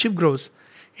all friendship grows.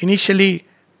 Initially,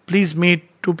 please meet,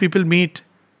 two people meet.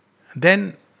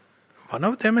 Then one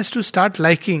of them has to start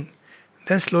liking.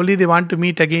 Then slowly they want to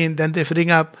meet again. Then they ring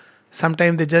up.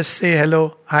 Sometimes they just say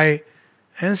hello, hi.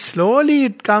 And slowly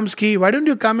it comes, why don't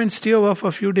you come and stay over for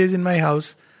a few days in my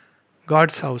house?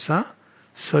 God's house, huh?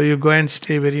 So you go and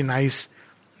stay very nice.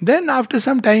 Then after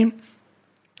some time,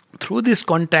 through this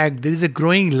contact, there is a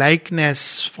growing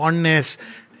likeness, fondness.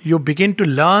 You begin to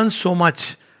learn so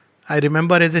much. I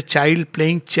remember as a child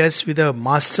playing chess with a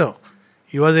master.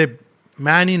 He was a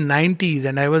man in 90s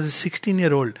and I was a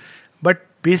 16-year-old. But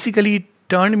basically it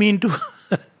turned me into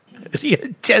real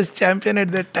chess champion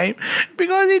at that time,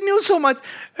 because he knew so much.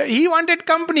 He wanted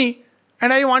company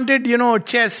and I wanted,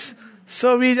 chess.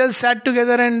 So we just sat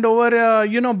together and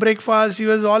over, breakfast, he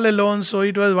was all alone. So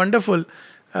it was wonderful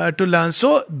to learn.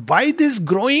 So by this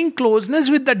growing closeness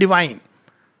with the divine,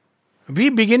 we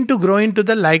begin to grow into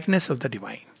the likeness of the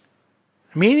divine.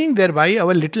 Meaning thereby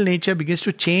our little nature begins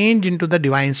to change into the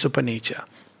divine supernature.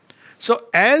 So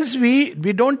as we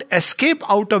don't escape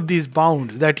out of these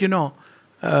bounds that,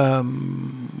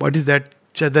 what is that?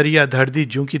 Chadariya dhardi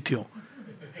junki tyo.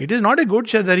 It is not a good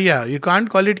chadariya. You can't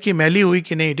call it ki meli hui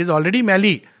ki nahi. It is already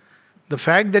meli. The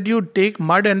fact that you take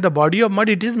mud and the body of mud,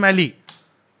 it is meli.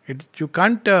 You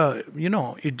can't,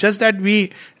 it's just that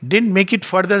we didn't make it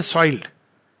further soiled.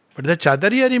 But the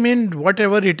chadariya remained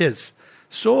whatever it is.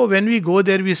 So when we go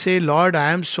there, we say, Lord,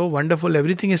 I am so wonderful.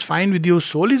 Everything is fine with you.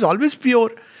 Soul is always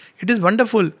pure. It is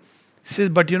wonderful. He says,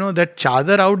 but that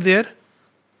chadar out there,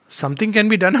 something can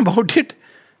be done about it.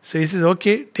 So he says,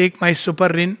 okay, take my super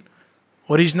rin,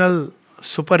 original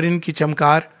super rin ki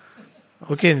chamkar.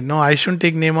 Okay, no, I shouldn't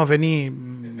take name of any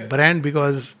brand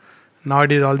because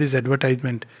nowadays all this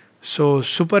advertisement. So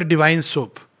super divine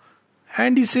soap.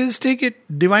 And he says, take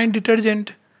it, divine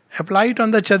detergent, apply it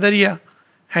on the chadariya.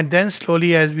 And then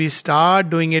slowly as we start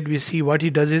doing it, we see what he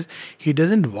does is, he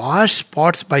doesn't wash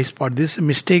spots by spot. This is a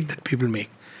mistake that people make.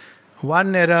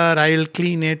 One error, I'll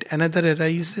clean it. Another error,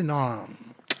 he says, no.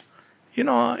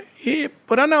 Ye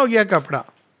purana ho gaya kapda.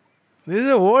 This is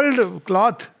an old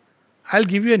cloth. I'll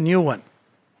give you a new one,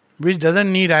 which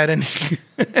doesn't need ironing.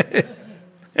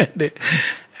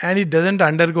 And it doesn't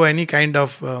undergo any kind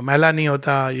of mela nahi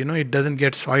hota, it doesn't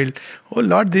get soiled. Oh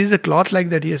Lord, there is a cloth like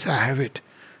that. Yes, I have it.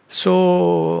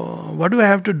 So, what do I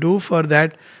have to do for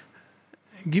that?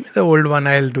 Give me the old one,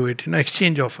 I'll do it.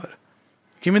 Exchange offer.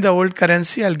 Give me the old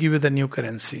currency, I'll give you the new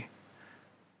currency.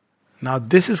 Now,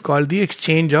 this is called the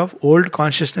exchange of old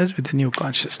consciousness with the new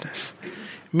consciousness.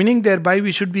 Meaning thereby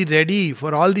we should be ready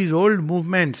for all these old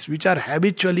movements which are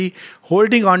habitually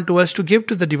holding on to us to give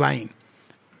to the divine.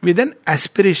 With an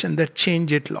aspiration that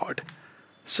change it, Lord.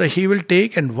 So He will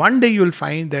take, and one day you will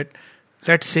find that,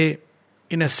 let's say,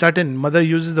 in a sudden, mother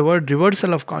uses the word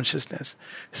reversal of consciousness.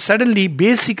 Suddenly,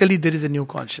 basically, there is a new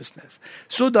consciousness.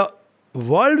 So the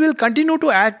world will continue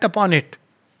to act upon it.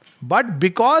 But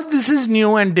because this is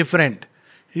new and different,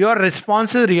 your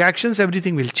responses, reactions,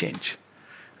 everything will change.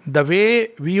 The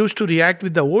way we used to react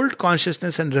with the old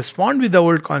consciousness and respond with the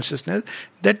old consciousness,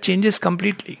 that changes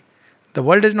completely. The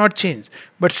world has not changed.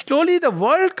 But slowly the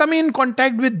world coming in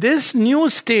contact with this new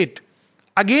state,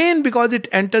 again because it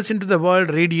enters into the world,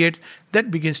 radiates, that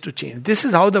begins to change. This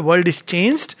is how the world is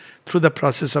changed through the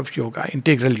process of yoga,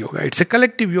 integral yoga. It's a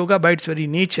collective yoga by its very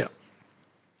nature.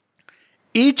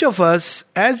 Each of us,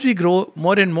 as we grow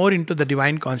more and more into the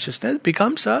divine consciousness,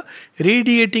 becomes a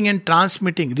radiating and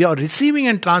transmitting, or receiving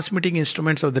and transmitting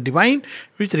instruments of the divine,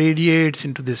 which radiates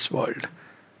into this world.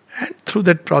 And through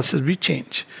that process we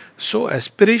change. So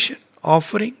aspiration,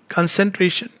 offering,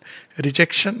 concentration,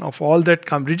 rejection of all that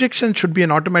comes. Rejection should be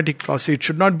an automatic process. It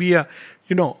should not be a,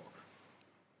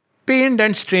 pained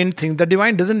and strained thing. The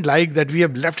divine doesn't like that we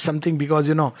have left something because,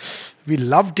 we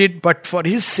loved it, but for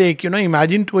his sake,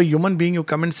 imagine to a human being you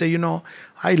come and say,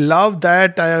 I love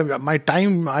that, my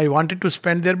time I wanted to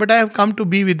spend there, but I have come to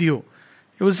be with you.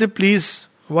 You will say, please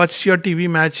watch your TV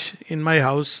match in my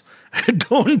house.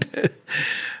 Don't.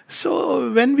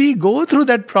 So when we go through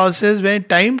that process, when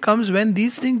time comes when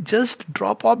these things just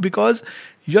drop off because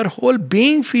your whole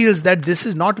being feels that this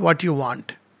is not what you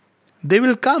want, they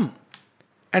will come.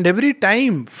 And every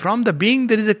time from the being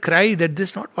there is a cry that this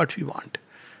is not what we want.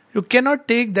 You cannot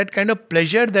take that kind of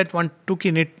pleasure that one took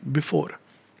in it before.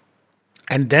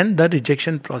 And then the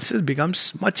rejection process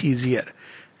becomes much easier.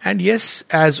 And yes,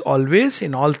 as always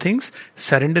in all things,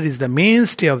 surrender is the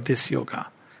mainstay of this yoga.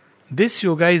 This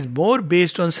yoga is more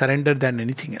based on surrender than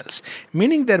anything else.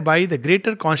 Meaning thereby the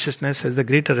greater consciousness has the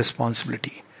greater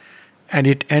responsibility. And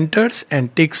it enters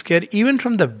and takes care. Even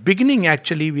from the beginning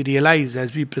actually we realize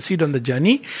as we proceed on the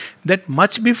journey that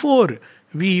much before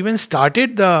we even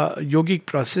started the yogic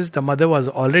process, the mother was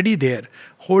already there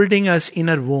holding us in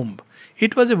her womb.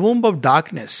 It was a womb of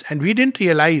darkness and we didn't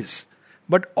realize.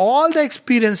 But all the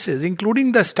experiences,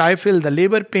 including the stifle, the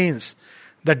labor pains,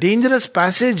 the dangerous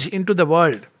passage into the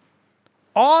world,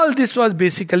 all this was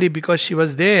basically because she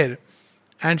was there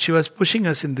and she was pushing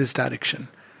us in this direction.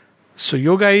 So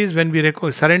yoga is when we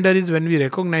surrender is when we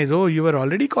recognize, oh, you were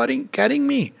already carrying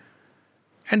me.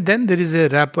 And then there is a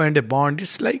rapport and a bond.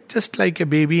 It's like just like a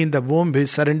baby in the womb who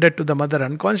is surrendered to the mother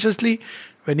unconsciously.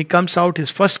 When he comes out, his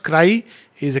first cry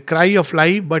is a cry of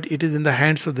life, but it is in the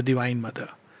hands of the Divine Mother.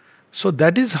 So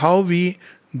that is how we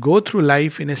go through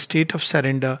life in a state of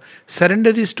surrender.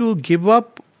 Surrender is to give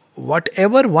up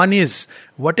whatever one is,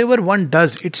 whatever one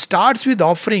does. It starts with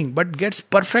offering, but gets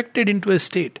perfected into a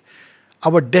state.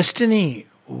 Our destiny,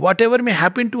 whatever may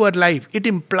happen to our life, it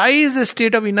implies a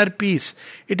state of inner peace.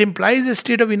 It implies a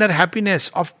state of inner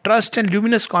happiness, of trust and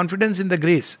luminous confidence in the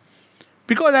grace.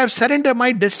 Because I have surrendered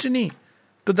my destiny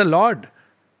to the Lord.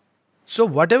 So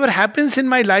whatever happens in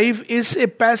my life is a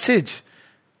passage.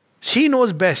 She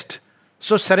knows best.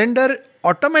 So surrender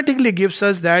automatically gives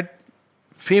us that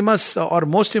famous or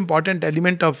most important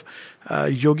element of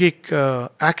yogic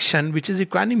action, which is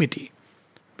equanimity.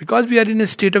 Because we are in a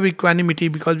state of equanimity,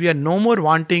 because we are no more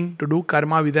wanting to do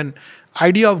karma with an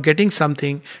idea of getting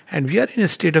something, and we are in a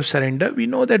state of surrender, we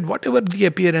know that whatever the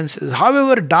appearances,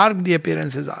 however dark the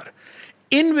appearances are,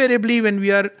 invariably when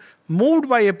we are moved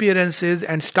by appearances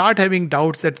and start having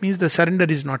doubts, that means the surrender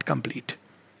is not complete.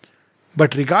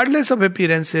 But regardless of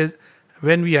appearances,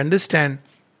 when we understand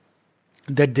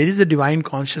that there is a divine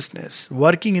consciousness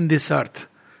working in this earth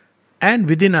and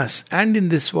within us and in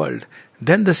this world,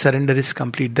 then the surrender is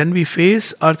complete. Then we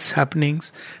face earth's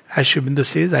happenings. As Sri Aurobindo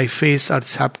says, I face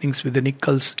earth's happenings with an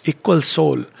equal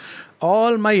soul.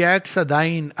 All my acts are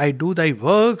thine. I do thy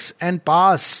works and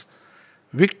pass.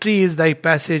 Victory is thy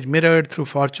passage mirrored through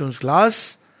fortune's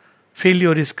glass.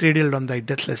 Failure is cradled on thy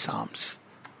deathless arms.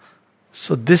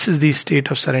 So this is the state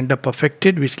of surrender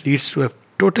perfected, which leads to a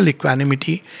total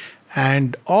equanimity.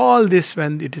 And all this,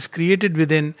 when it is created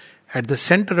within, at the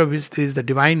center of which there is the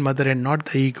Divine Mother and not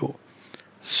the ego.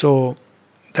 So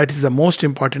that is the most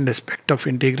important aspect of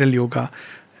integral yoga.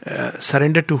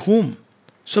 Surrender to whom?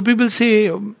 So people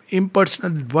say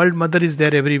impersonal world mother is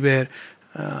there everywhere.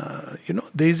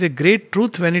 There is a great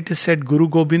truth when it is said Guru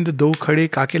Gobind do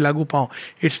khade kake lagu pao.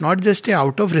 It's not just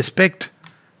out of respect.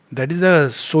 That is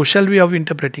the social way of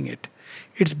interpreting it.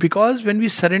 It's because when we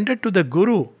surrender to the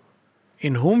Guru,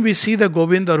 in whom we see the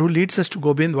Gobind or who leads us to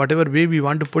Gobind, whatever way we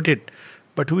want to put it,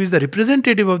 but who is the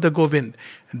representative of the Gobind,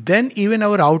 then even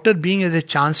our outer being has a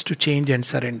chance to change and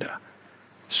surrender.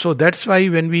 So that's why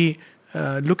when we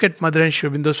look at Mother and Sri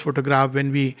Aurobindo's photograph,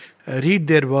 when we read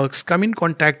their works, come in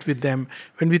contact with them,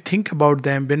 when we think about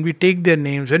them, when we take their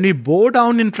names, when we bow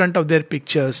down in front of their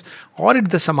pictures or at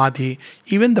the samadhi,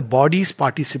 even the body is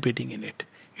participating in it.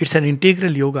 It's an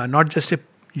integral yoga, not just a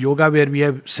yoga where we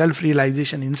have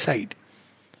self-realization inside,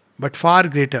 but far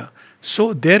greater.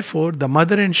 So therefore, the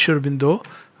Mother and Sri Aurobindo,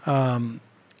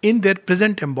 in their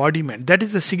present embodiment, that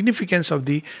is the significance of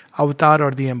the avatar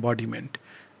or the embodiment.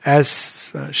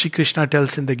 As Shri Krishna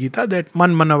tells in the Gita, that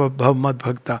man manava bhav mad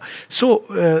bhakta. So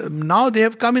now they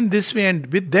have come in this way,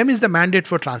 and with them is the mandate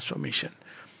for transformation.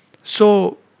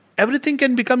 So everything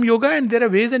can become yoga, and there are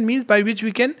ways and means by which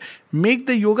we can make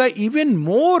the yoga even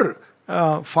more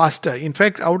faster. In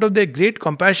fact, out of their great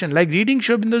compassion, like reading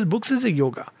Sri Aurobindo's books is a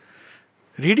yoga.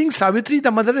 Reading Savitri, the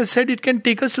mother has said, it can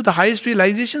take us to the highest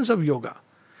realizations of yoga.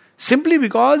 Simply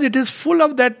because it is full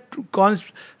of that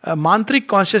mantric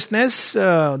consciousness,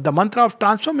 the mantra of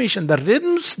transformation. The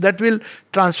rhythms that will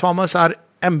transform us are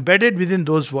embedded within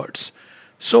those words.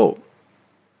 So,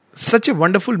 such a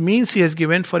wonderful means he has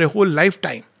given for a whole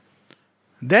lifetime.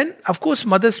 Then, of course,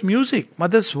 mother's music,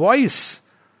 mother's voice,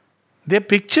 their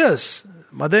pictures.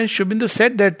 Mother and Sri Aurobindo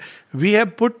said that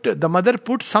the mother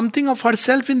put something of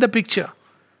herself in the picture.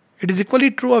 It is equally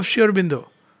true of Sri Aurobindo.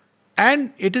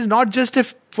 And it is not just a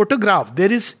photograph.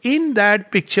 There is in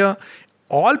that picture,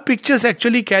 all pictures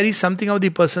actually carry something of the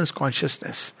person's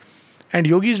consciousness. And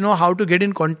yogis know how to get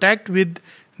in contact with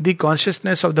the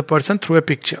consciousness of the person through a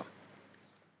picture.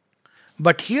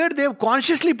 But here they have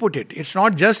consciously put it. It's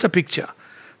not just a picture.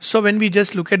 So when we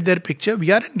just look at their picture, we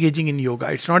are engaging in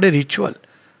yoga. It's not a ritual.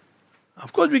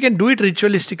 Of course, we can do it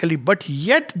ritualistically, but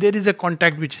yet there is a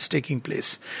contact which is taking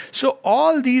place. So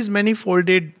all these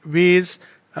manifolded ways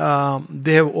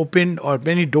they have opened, or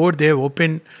many doors they have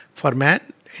opened for man.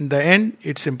 In the end,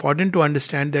 it's important to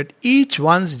understand that each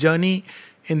one's journey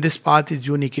in this path is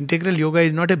unique. Integral yoga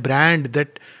is not a brand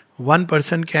that one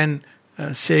person can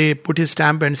put his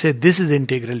stamp and say, this is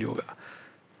integral yoga.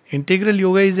 Integral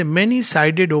yoga is a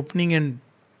many-sided opening and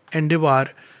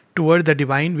endeavor toward the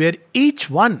divine, where each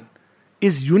one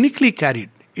is uniquely carried.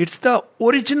 It's the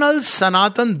original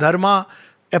Sanatan Dharma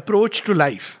approach to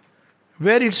life,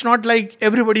 where it's not like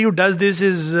everybody who does this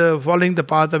is following the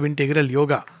path of integral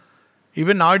yoga.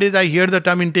 Even nowadays I hear the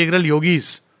term integral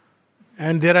yogis,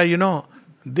 and there are,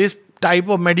 this type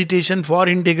of meditation for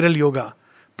integral yoga.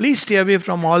 Please stay away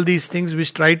from all these things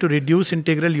which try to reduce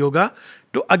integral yoga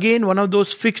to again one of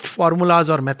those fixed formulas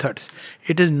or methods.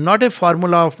 It is not a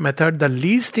formula of method. The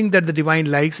least thing that the divine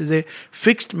likes is a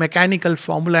fixed mechanical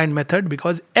formula and method,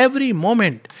 because every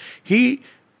moment he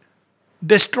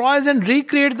destroys and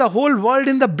recreates the whole world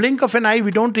in the blink of an eye.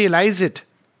 We don't realize it.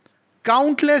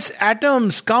 Countless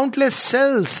atoms, countless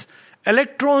cells,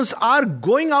 electrons are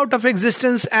going out of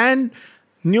existence and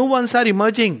new ones are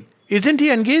emerging. Isn't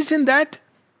he engaged in that?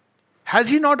 Has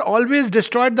he not always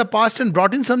destroyed the past and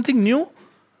brought in something new?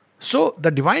 So the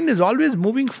divine is always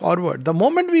moving forward. The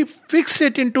moment we fix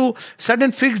it into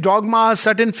certain fixed dogmas,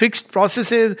 certain fixed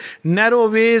processes, narrow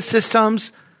ways,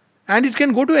 systems, and it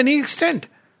can go to any extent.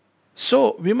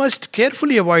 So we must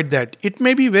carefully avoid that. It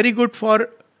may be very good for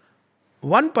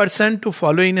one person to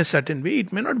follow in a certain way.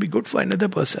 It may not be good for another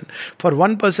person. For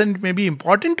one person, it may be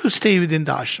important to stay within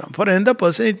the ashram. For another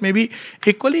person, it may be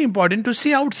equally important to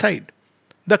stay outside.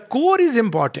 The core is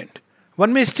important.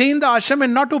 One may stay in the ashram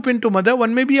and not open to mother.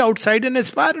 One may be outside and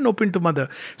aspire and open to mother.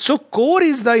 So core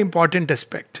is the important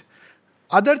aspect.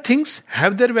 Other things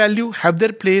have their value, have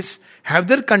their place, have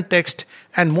their context,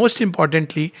 and most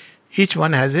importantly, each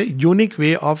one has a unique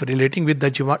way of relating with the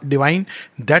divine.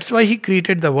 That's why he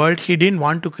created the world. He didn't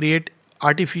want to create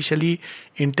artificially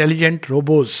intelligent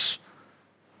robots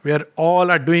where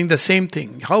all are doing the same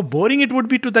thing. How boring it would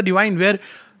be to the divine, where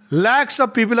lakhs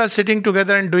of people are sitting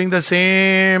together and doing the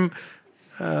same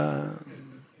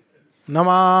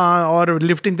nama or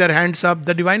lifting their hands up.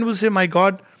 The divine will say, my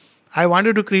God, I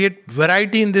wanted to create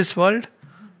variety in this world.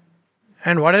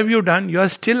 And what have you done? You are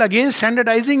still again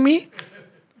standardizing me?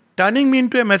 Turning me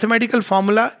into a mathematical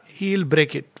formula? He will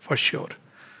break it for sure.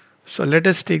 So let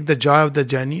us take the joy of the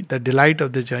journey, the delight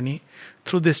of the journey,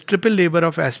 through this triple labor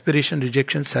of aspiration,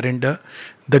 rejection, surrender,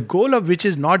 the goal of which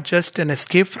is not just an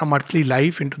escape from earthly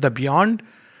life into the beyond,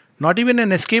 not even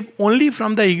an escape only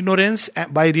from the ignorance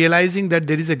by realizing that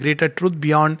there is a greater truth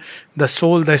beyond the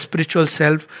soul, the spiritual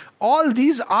self. All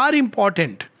these are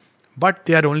important, but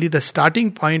they are only the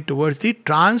starting point towards the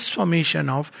transformation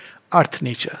of earth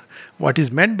nature. What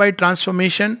is meant by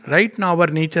transformation? Right now our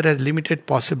nature has limited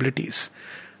possibilities.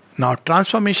 Now,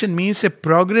 transformation means a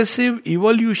progressive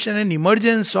evolution and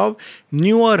emergence of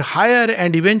newer, higher,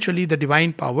 and eventually the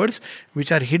divine powers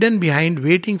which are hidden behind,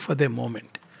 waiting for their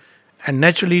moment. And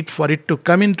naturally, for it to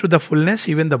come into the fullness,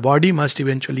 even the body must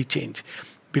eventually change.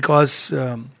 Because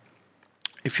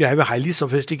if you have a highly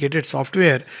sophisticated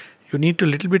software, you need to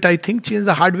little bit, I think, change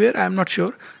the hardware. I am not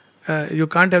sure. You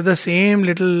can't have the same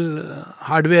little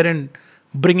hardware and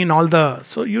bring in all the...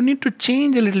 So you need to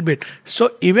change a little bit.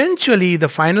 So eventually the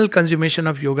final consummation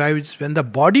of yoga is when the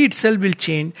body itself will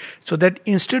change, so that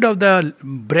instead of the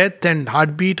breath and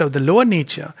heartbeat of the lower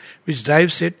nature which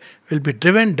drives it, will be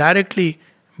driven directly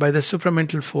by the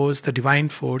supramental force, the divine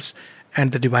force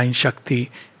and the divine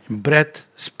Shakti. Breath,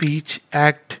 speech,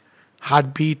 act,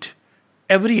 heartbeat,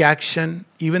 every action,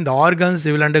 even the organs,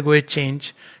 they will undergo a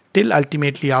change, till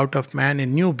ultimately out of man a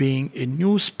new being, a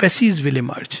new species will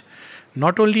emerge.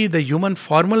 Not only the human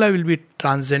formula will be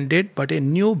transcended, but a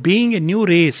new being, a new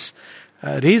race,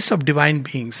 a race of divine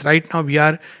beings. Right now we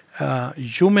are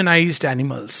humanized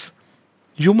animals.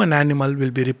 Human animal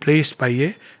will be replaced by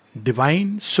a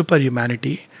divine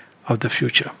superhumanity of the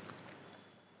future.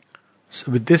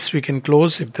 So with this we can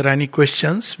close. If there are any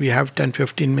questions, we have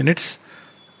 10-15 minutes.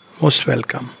 Most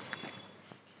welcome.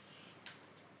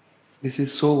 This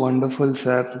is so wonderful,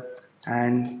 sir.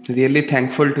 And really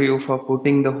thankful to you for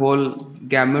putting the whole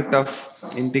gamut of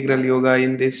integral yoga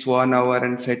in this 1 hour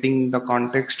and setting the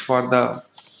context for the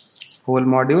whole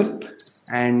module.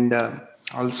 And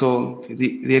also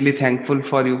really thankful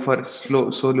for you for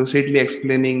so lucidly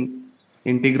explaining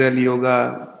integral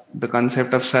yoga, the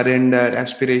concept of surrender,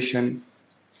 aspiration.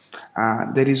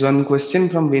 There is one question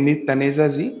from Vinit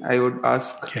Taneja ji. I would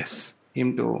ask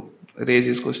him to raise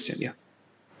his question. Yeah.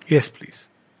 Yes, please.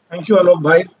 Thank you, Alok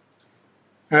Bhai.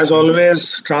 As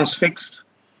always, transfixed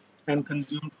and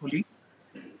consumed fully.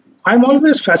 I'm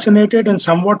always fascinated and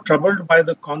somewhat troubled by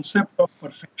the concept of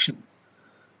perfection.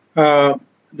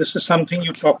 This is something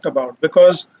you talked about,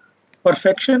 because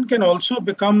perfection can also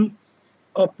become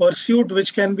a pursuit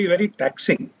which can be very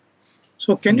taxing.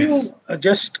 So can you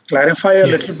just clarify a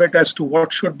little bit as to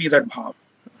what should be that bhav?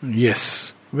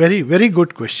 Yes. Very, very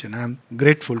good question. I'm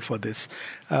grateful for this.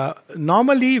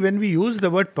 Normally, when we use the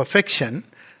word perfection,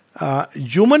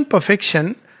 human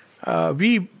perfection,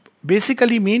 we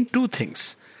basically mean two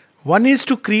things. One is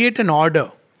to create an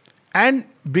order. And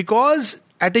because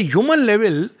at a human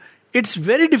level, it's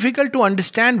very difficult to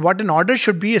understand what an order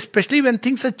should be, especially when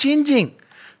things are changing.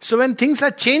 So when things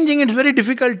are changing, it's very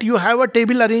difficult. You have a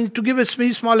table arranged, to give a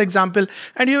very small example,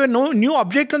 and you have no new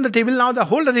object on the table. Now the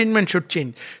whole arrangement should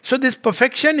change. So this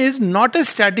perfection is not a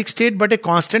static state, but a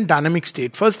constant dynamic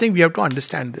state. First thing, we have to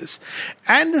understand this.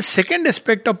 And the second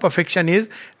aspect of perfection is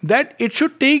that it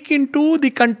should take into the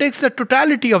context the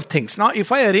totality of things. Now,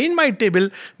 if I arrange my table,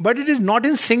 but it is not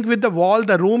in sync with the wall,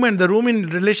 the room, and the room in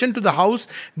relation to the house,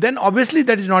 then obviously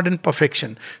that is not in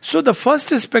perfection. So the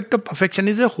first aspect of perfection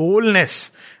is a wholeness.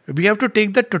 We have to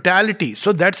take the totality.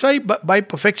 So that's why by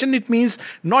perfection it means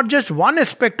not just one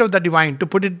aspect of the divine, to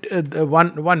put it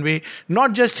one way,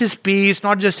 not just his peace,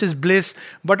 not just his bliss,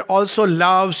 but also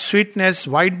love, sweetness,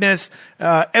 wideness,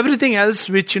 everything else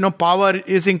which, power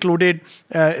is included,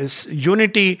 is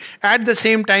unity. At the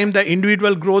same time, the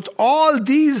individual growth, all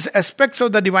these aspects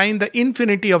of the divine, the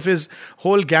infinity of his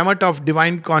whole gamut of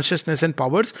divine consciousness and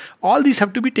powers, all these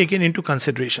have to be taken into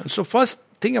consideration. So first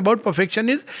thing about perfection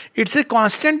is it's a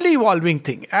constantly evolving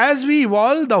thing. As we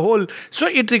evolve the whole, so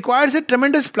it requires a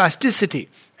tremendous plasticity.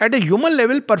 At a human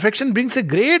level, perfection brings a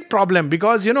great problem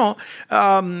because, we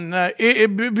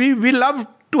love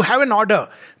to have an order.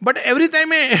 But every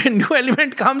time a new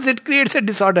element comes, it creates a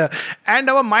disorder. And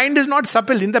our mind is not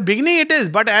supple. In the beginning it is,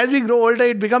 but as we grow older,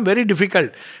 it becomes very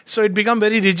difficult. So it becomes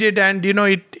very rigid and,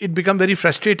 it becomes very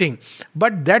frustrating.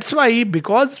 But that's why,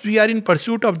 because we are in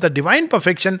pursuit of the divine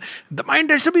perfection, the mind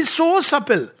has to be so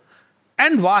supple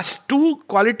and vast. Two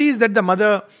qualities that the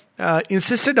mother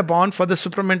insisted upon for the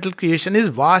supramental creation is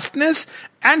vastness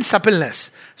and suppleness.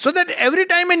 So that every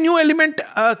time a new element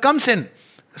comes in,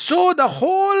 so the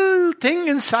whole thing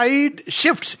inside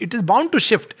shifts. It is bound to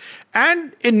shift.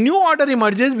 And a new order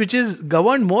emerges which is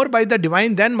governed more by the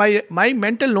divine than my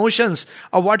mental notions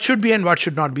of what should be and what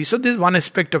should not be. So this is one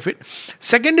aspect of it.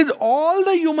 Second is all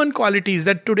the human qualities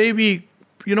that today we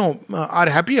are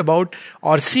happy about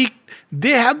or seek, they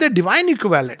have the divine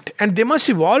equivalent and they must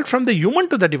evolve from the human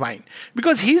to the divine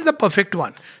because he is the perfect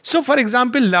one. So for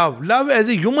example, love as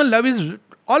a human love is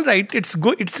all right, it's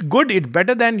good, it's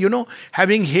better than,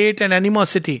 having hate and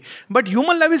animosity. But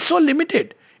human love is so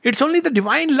limited. It's only the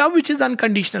divine love which is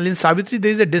unconditional. In Savitri,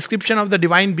 there is a description of the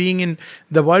divine being in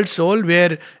the world soul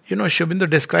where, Sri Aurobindo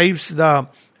describes the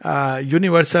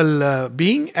universal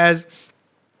being, as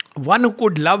one who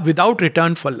could love without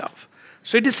return for love.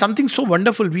 So it is something so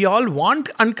wonderful. We all want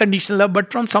unconditional love,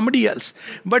 but from somebody else.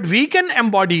 But we can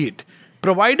embody it,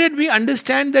 provided we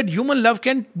understand that human love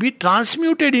can be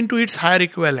transmuted into its higher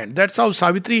equivalent. That's how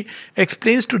Savitri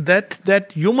explains to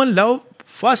that human love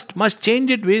first must change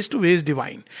its ways to ways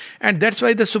divine. And that's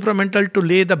why the supramental to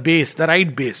lay the base, the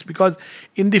right base. Because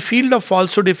in the field of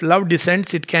falsehood, if love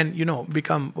descends, it can,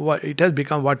 become what it has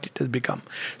become.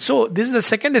 So this is the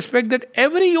second aspect, that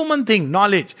every human thing,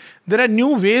 knowledge, there are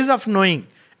new ways of knowing.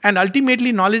 And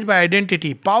ultimately knowledge by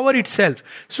identity, power itself.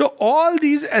 So all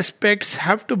these aspects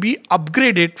have to be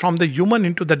upgraded from the human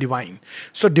into the divine.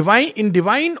 So in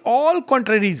divine, all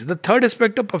contraries. The third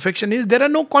aspect of perfection is there are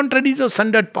no contraries or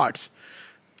sundered parts.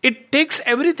 It takes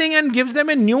everything and gives them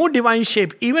a new divine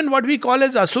shape. Even what we call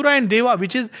as Asura and Deva,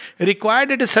 which is required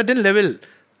at a certain level,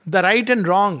 the right and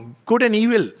wrong, good and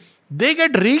evil, they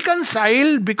get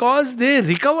reconciled because they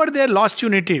recover their lost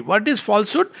unity. What is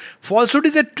falsehood? Falsehood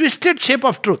is a twisted shape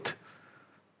of truth.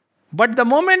 But the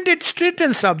moment it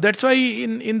straightens up, that's why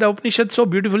in the Upanishad so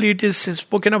beautifully it is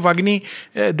spoken of Agni,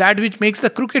 that which makes the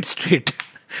crooked straight.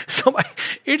 So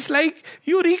it's like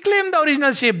you reclaim the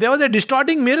original shape. There was a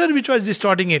distorting mirror which was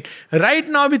distorting it. Right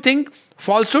now we think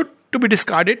falsehood to be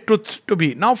discarded, truth to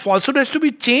be. Now falsehood has to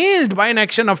be changed by an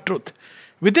action of truth.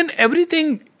 Within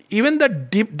everything, even the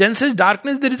densest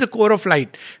darkness, there is a core of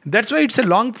light. That's why it's a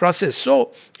long process.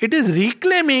 So it is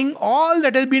reclaiming all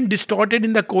that has been distorted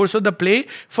in the course of the play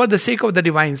for the sake of the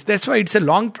divines. That's why it's a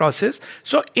long process.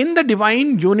 So in the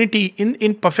divine unity,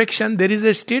 in perfection, there is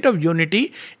a state of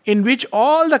unity in which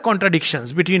all the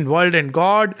contradictions between world and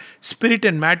God, spirit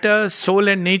and matter, soul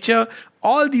and nature,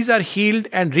 all these are healed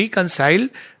and reconciled,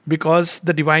 because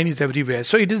the divine is everywhere.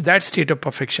 So it is that state of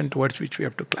perfection towards which we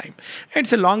have to climb.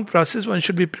 It's a long process. One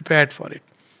should be prepared for it.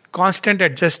 Constant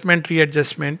adjustment,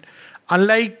 readjustment.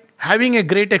 Unlike having a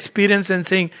great experience and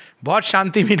saying, "Bahut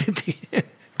shanti mili thi."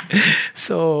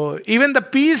 So even the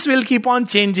peace will keep on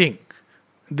changing.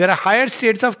 There are higher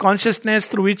states of consciousness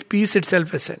through which peace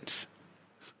itself ascends.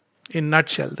 In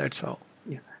nutshell, that's how.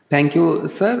 Thank you,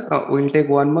 sir. We'll take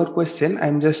one more question.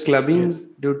 I'm just clubbing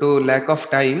due to lack of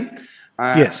time.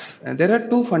 Yes. There are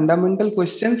two fundamental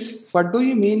questions. What do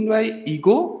you mean by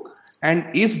ego? And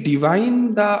is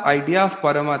divine the idea of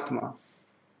Paramatma?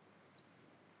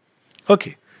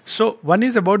 Okay. So one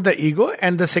is about the ego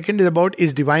and the second is about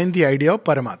is divine the idea of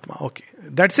Paramatma. Okay.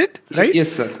 That's it, right?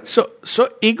 Yes, sir. So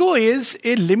ego is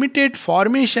a limited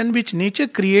formation which nature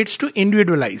creates to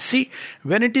individualize. See,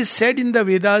 when it is said in the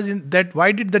Vedas that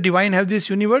why did the divine have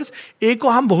this universe?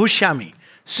 Eko ham bahushyami.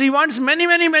 So he wants many,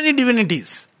 many, many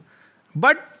divinities.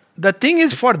 But the thing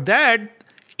is, for that,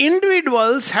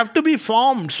 individuals have to be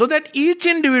formed so that each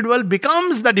individual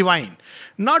becomes the divine.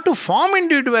 Now, to form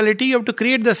individuality, you have to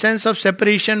create the sense of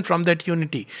separation from that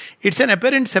unity. It's an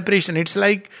apparent separation. It's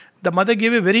like the mother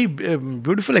gave a very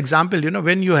beautiful example,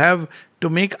 when you have to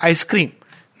make ice cream.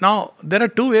 Now, there are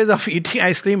two ways of eating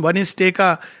ice cream. One is take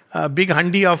a big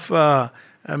handi of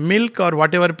milk or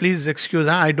whatever, please excuse,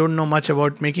 I don't know much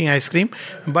about making ice cream,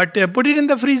 but put it in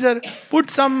the freezer,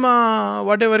 put some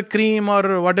whatever cream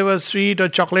or whatever sweet or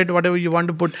chocolate, whatever you want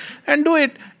to put, and do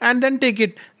it, and then take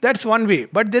it. That's one way.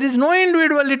 But there is no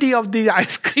individuality of the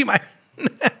ice cream.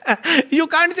 You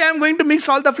can't say I'm going to mix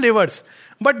all the flavors.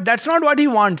 But that's not what he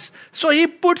wants. So he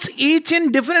puts each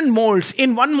in different molds.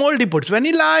 In one mold he puts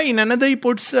vanilla, in another he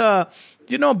puts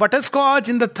butterscotch.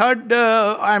 In the third,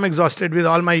 I am exhausted with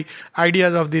all my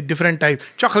ideas of the different types.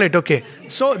 Chocolate, okay.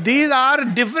 So these are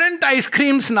different ice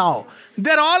creams now.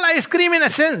 They're all ice cream in a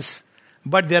sense,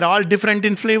 but they're all different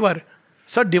in flavor.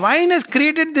 So divine has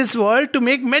created this world to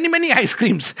make many, many ice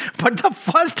creams. But the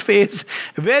first phase,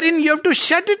 wherein you have to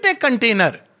shut it in a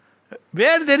container,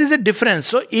 where there is a difference.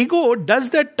 So ego does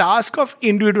the task of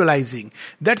individualizing.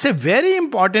 That's a very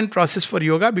important process for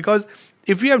yoga, because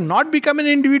if we have not become an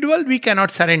individual, we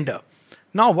cannot surrender.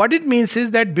 Now, what it means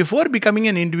is that before becoming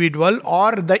an individual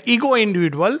or the ego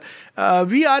individual,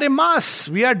 we are a mass.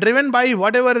 We are driven by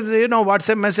whatever,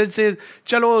 WhatsApp message says,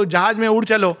 chalo, jahaj mein ud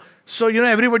chalo. So,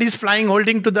 everybody is flying,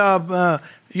 holding to the,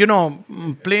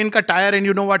 plane ka tire, and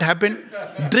you know what happened?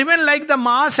 Driven like the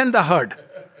mass and the herd.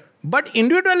 But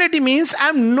individuality means I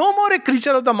am no more a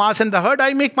creature of the mass and the herd.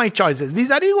 I make my choices. These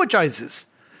are ego choices.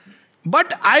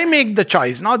 But I make the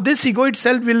choice. Now this ego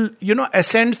itself will,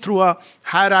 ascend through a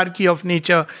hierarchy of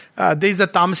nature. There is a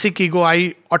tamasic ego.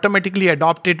 I automatically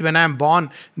adopt it when I am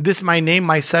born. This my name,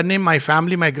 my surname, my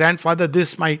family, my grandfather.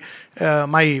 This my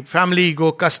family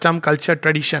ego, custom, culture,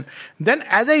 tradition. Then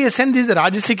as I ascend, this is a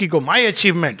rajasic ego, my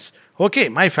achievements. Okay,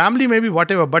 my family may be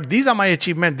whatever, but these are my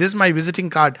achievements, this is my visiting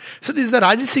card. So this is the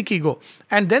Rajasic ego.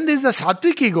 And then there is the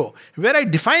Sattvic ego, where I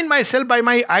define myself by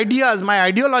my ideas, my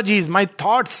ideologies, my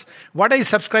thoughts, what I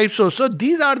subscribe to. So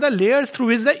these are the layers through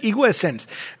which the ego ascends.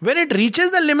 When it reaches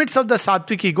the limits of the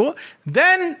Sattvic ego,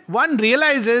 then one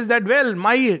realizes that, well,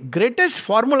 my greatest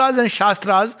formulas and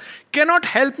shastras cannot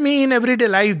help me in everyday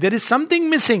life. There is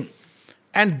something missing.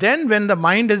 And then when the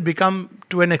mind has become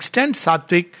to an extent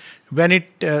Sattvic, when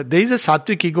there is a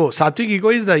Sattvic ego. Sattvic ego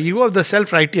is the ego of the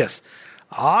self-righteous.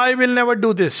 I will never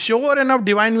do this. Sure enough,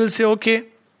 divine will say, okay,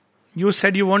 you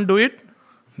said you won't do it.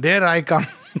 There I come.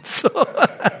 So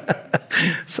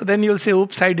then you'll say,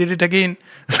 oops, I did it again.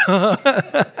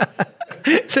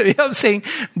 So we are saying,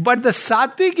 but the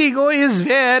Sattvic ego is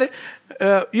where,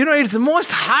 it's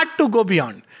most hard to go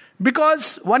beyond.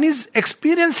 Because one is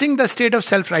experiencing the state of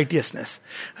self-righteousness.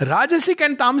 Rajasic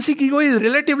and Tamasic ego is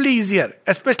relatively easier,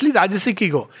 especially Rajasic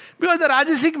ego. Because the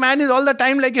Rajasic man is all the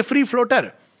time like a free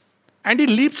floater. And he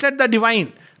leaps at the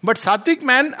divine. But Sattvic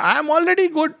man, I am already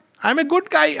good. I am a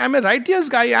good guy. I am a righteous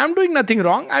guy. I am doing nothing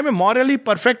wrong. I am a morally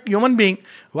perfect human being.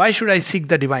 Why should I seek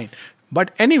the divine?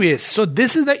 But anyways, so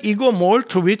this is the ego mold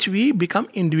through which we become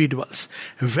individuals.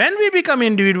 When we become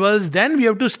individuals, then we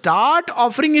have to start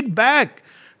offering it back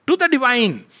to the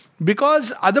divine,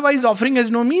 because otherwise offering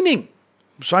has no meaning.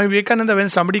 Swami Vivekananda, when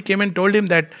somebody came and told him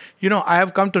that, I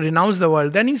have come to renounce the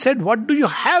world, then he said, what do you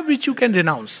have which you can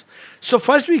renounce? So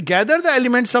first we gather the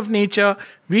elements of nature,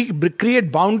 we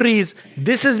create boundaries.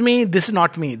 This is me, this is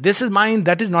not me. This is mine,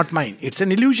 that is not mine. It's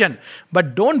an illusion.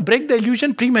 But don't break the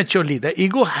illusion prematurely. The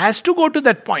ego has to go to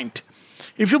that point.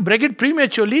 If you break it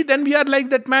prematurely, then we are like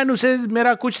that man who says,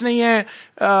 Mera kuch nahi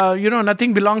hai,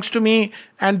 nothing belongs to me.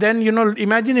 And then,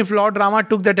 imagine if Lord Rama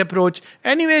took that approach.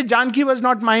 Anyway, Janki was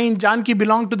not mine. Janki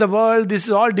belonged to the world. This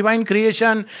is all divine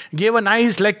creation. Gave a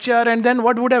nice lecture. And then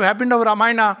what would have happened of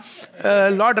Ramayana?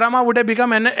 Lord Rama would have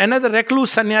become another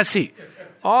recluse sannyasi.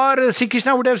 Or Sri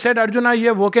Krishna would have said, Arjuna, you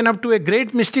have woken up to a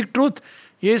great mystic truth.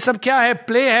 ये सब क्या है?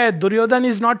 Play है. Duryodhan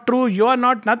is not true. You are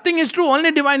not. Nothing is true.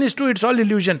 Only divine is true. It's all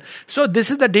illusion. So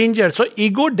this is the danger. So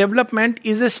ego development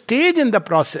is a stage in the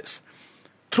process.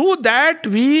 Through that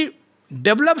we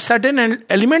develop certain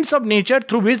elements of nature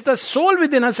through which the soul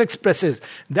within us expresses.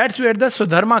 That's where the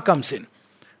Swadharma comes in.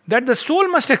 That the soul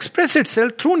must express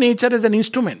itself through nature as an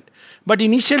instrument. But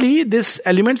initially, these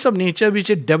elements of nature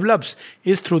which it develops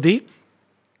is through the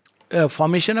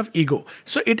formation of ego.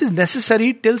 So it is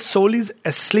necessary till soul is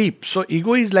asleep. So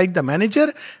ego is like the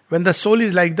manager, when the soul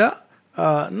is like the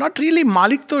not really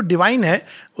Malik to divine hai,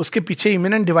 uske piche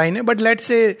immanent divine hai, but let's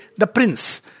say the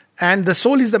prince, and the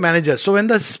soul is the manager. So when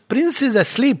the prince is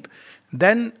asleep,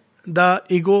 then the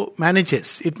ego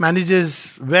manages. It manages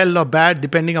well or bad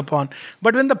depending upon.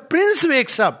 But when the prince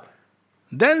wakes up,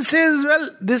 then says, well,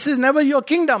 this is never your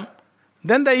kingdom.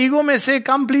 Then the ego may say,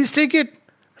 come please take it.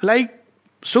 Like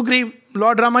Sugriv,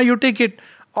 Lord Rama, you take it.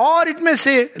 Or it may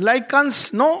say, like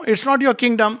Kans, no, it's not your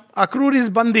kingdom. Akrur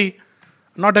is Bandi.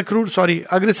 Not Akrur, sorry,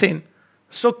 Agrasen.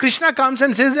 So Krishna comes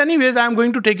and says, anyways, I am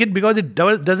going to take it because it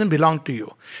doesn't belong to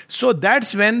you. So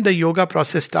that's when the yoga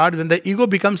process starts, when the ego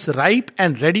becomes ripe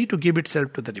and ready to give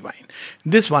itself to the divine.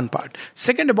 This one part.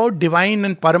 Second, about divine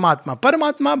and Paramatma.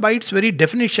 Paramatma, by its very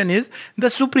definition, is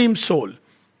the supreme soul.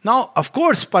 Now, of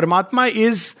course, Paramatma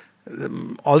is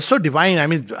also divine. I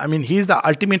mean, he is the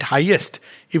ultimate highest.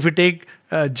 If you take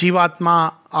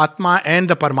Jivatma, Atma, and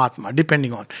the Paramatma,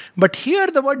 depending on. But here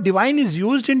the word divine is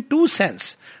used in two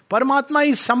sense. Paramatma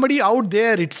is somebody out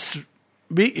there.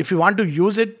 If you want to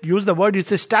use the word,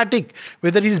 it's a static.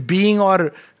 Whether he's being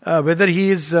or whether he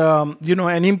is, an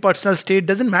impersonal state,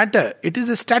 doesn't matter. It is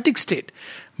a static state.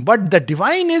 But the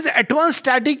divine is at once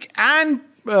static and,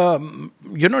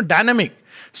 dynamic.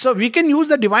 So we can use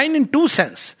the divine in two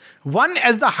sense. One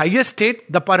as the highest state,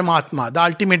 the Paramatma, the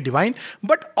ultimate divine,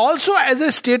 but also as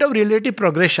a state of relative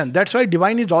progression. That's why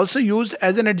divine is also used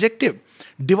as an adjective.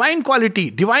 Divine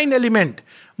quality, divine element,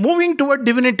 moving toward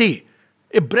divinity,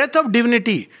 a breath of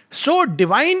divinity. So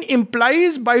divine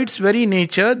implies by its very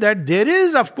nature that there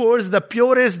is, of course, the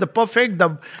purest, the perfect,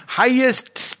 the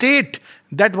highest state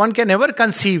that one can ever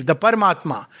conceive, the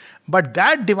Paramatma. But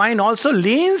that divine also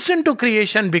leans into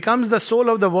creation, becomes the soul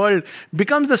of the world,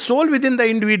 becomes the soul within the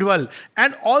individual.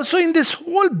 And also in this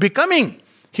whole becoming,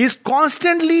 he is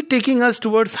constantly taking us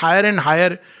towards higher and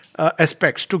higher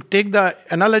aspects. To take the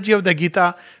analogy of the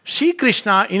Gita, Shri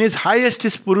Krishna in his highest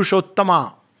is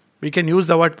Purushottama. We can use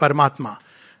the word Paramatma.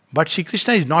 But Shri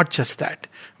Krishna is not just that.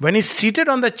 When he is seated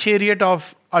on the chariot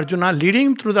of Arjuna, leading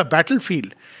him through the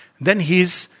battlefield, then he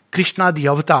is Krishna the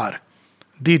avatar.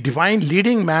 the divine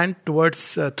leading man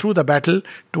towards through the battle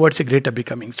towards a greater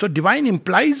becoming. So divine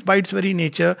implies by its very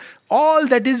nature all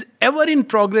that is ever in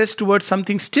progress towards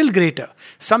something still greater,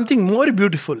 something more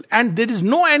beautiful, and there is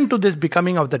no end to this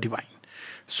becoming of the divine.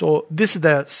 So this is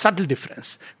the subtle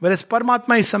difference. Whereas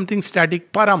Paramatma is something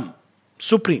static, Param,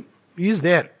 supreme. He is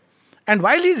there. And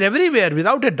while he is everywhere,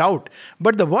 without a doubt,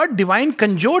 but the word divine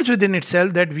conjures within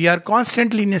itself that we are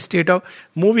constantly in a state of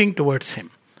moving towards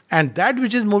him. And that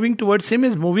which is moving towards him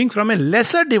is moving from a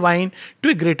lesser divine to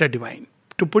a greater divine.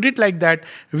 To put it like that,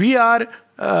 we are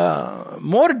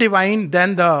more divine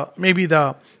than maybe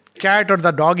the cat or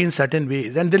the dog in certain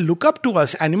ways. And they look up to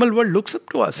us, animal world looks up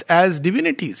to us as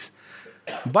divinities.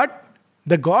 But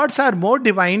the gods are more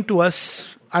divine to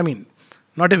us. I mean,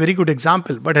 not a very good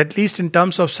example, but at least in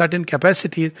terms of certain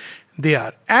capacities, they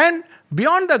are. And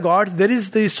beyond the gods, there is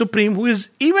the Supreme who is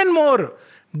even more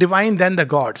divine than the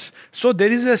gods. So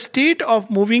there is a state of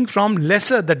moving from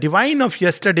lesser, the divine of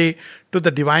yesterday, to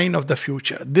the divine of the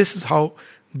future. This is how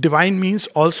divine means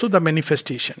also the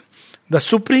manifestation. The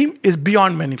Supreme is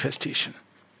beyond manifestation.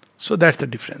 So that's the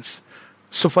difference.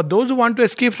 So for those who want to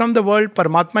escape from the world,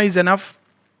 Paramatma is enough.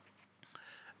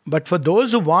 But for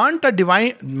those who want a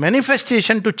divine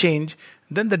manifestation to change,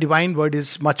 then the divine word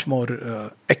is much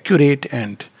more accurate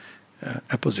and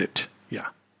apposite. Yeah.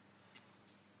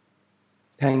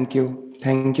 Thank you.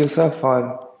 Thank you, sir,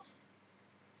 for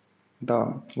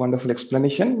the wonderful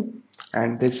explanation.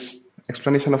 And this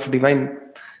explanation of divine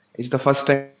is the first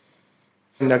time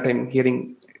that I'm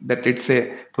hearing that it's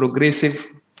a progressive,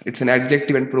 it's an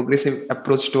adjective and progressive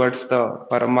approach towards the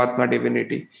Paramatma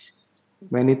divinity.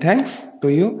 Many thanks to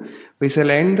you. We shall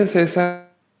end the session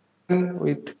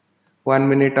with 1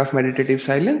 minute of meditative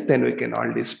silence, then we can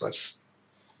all disperse.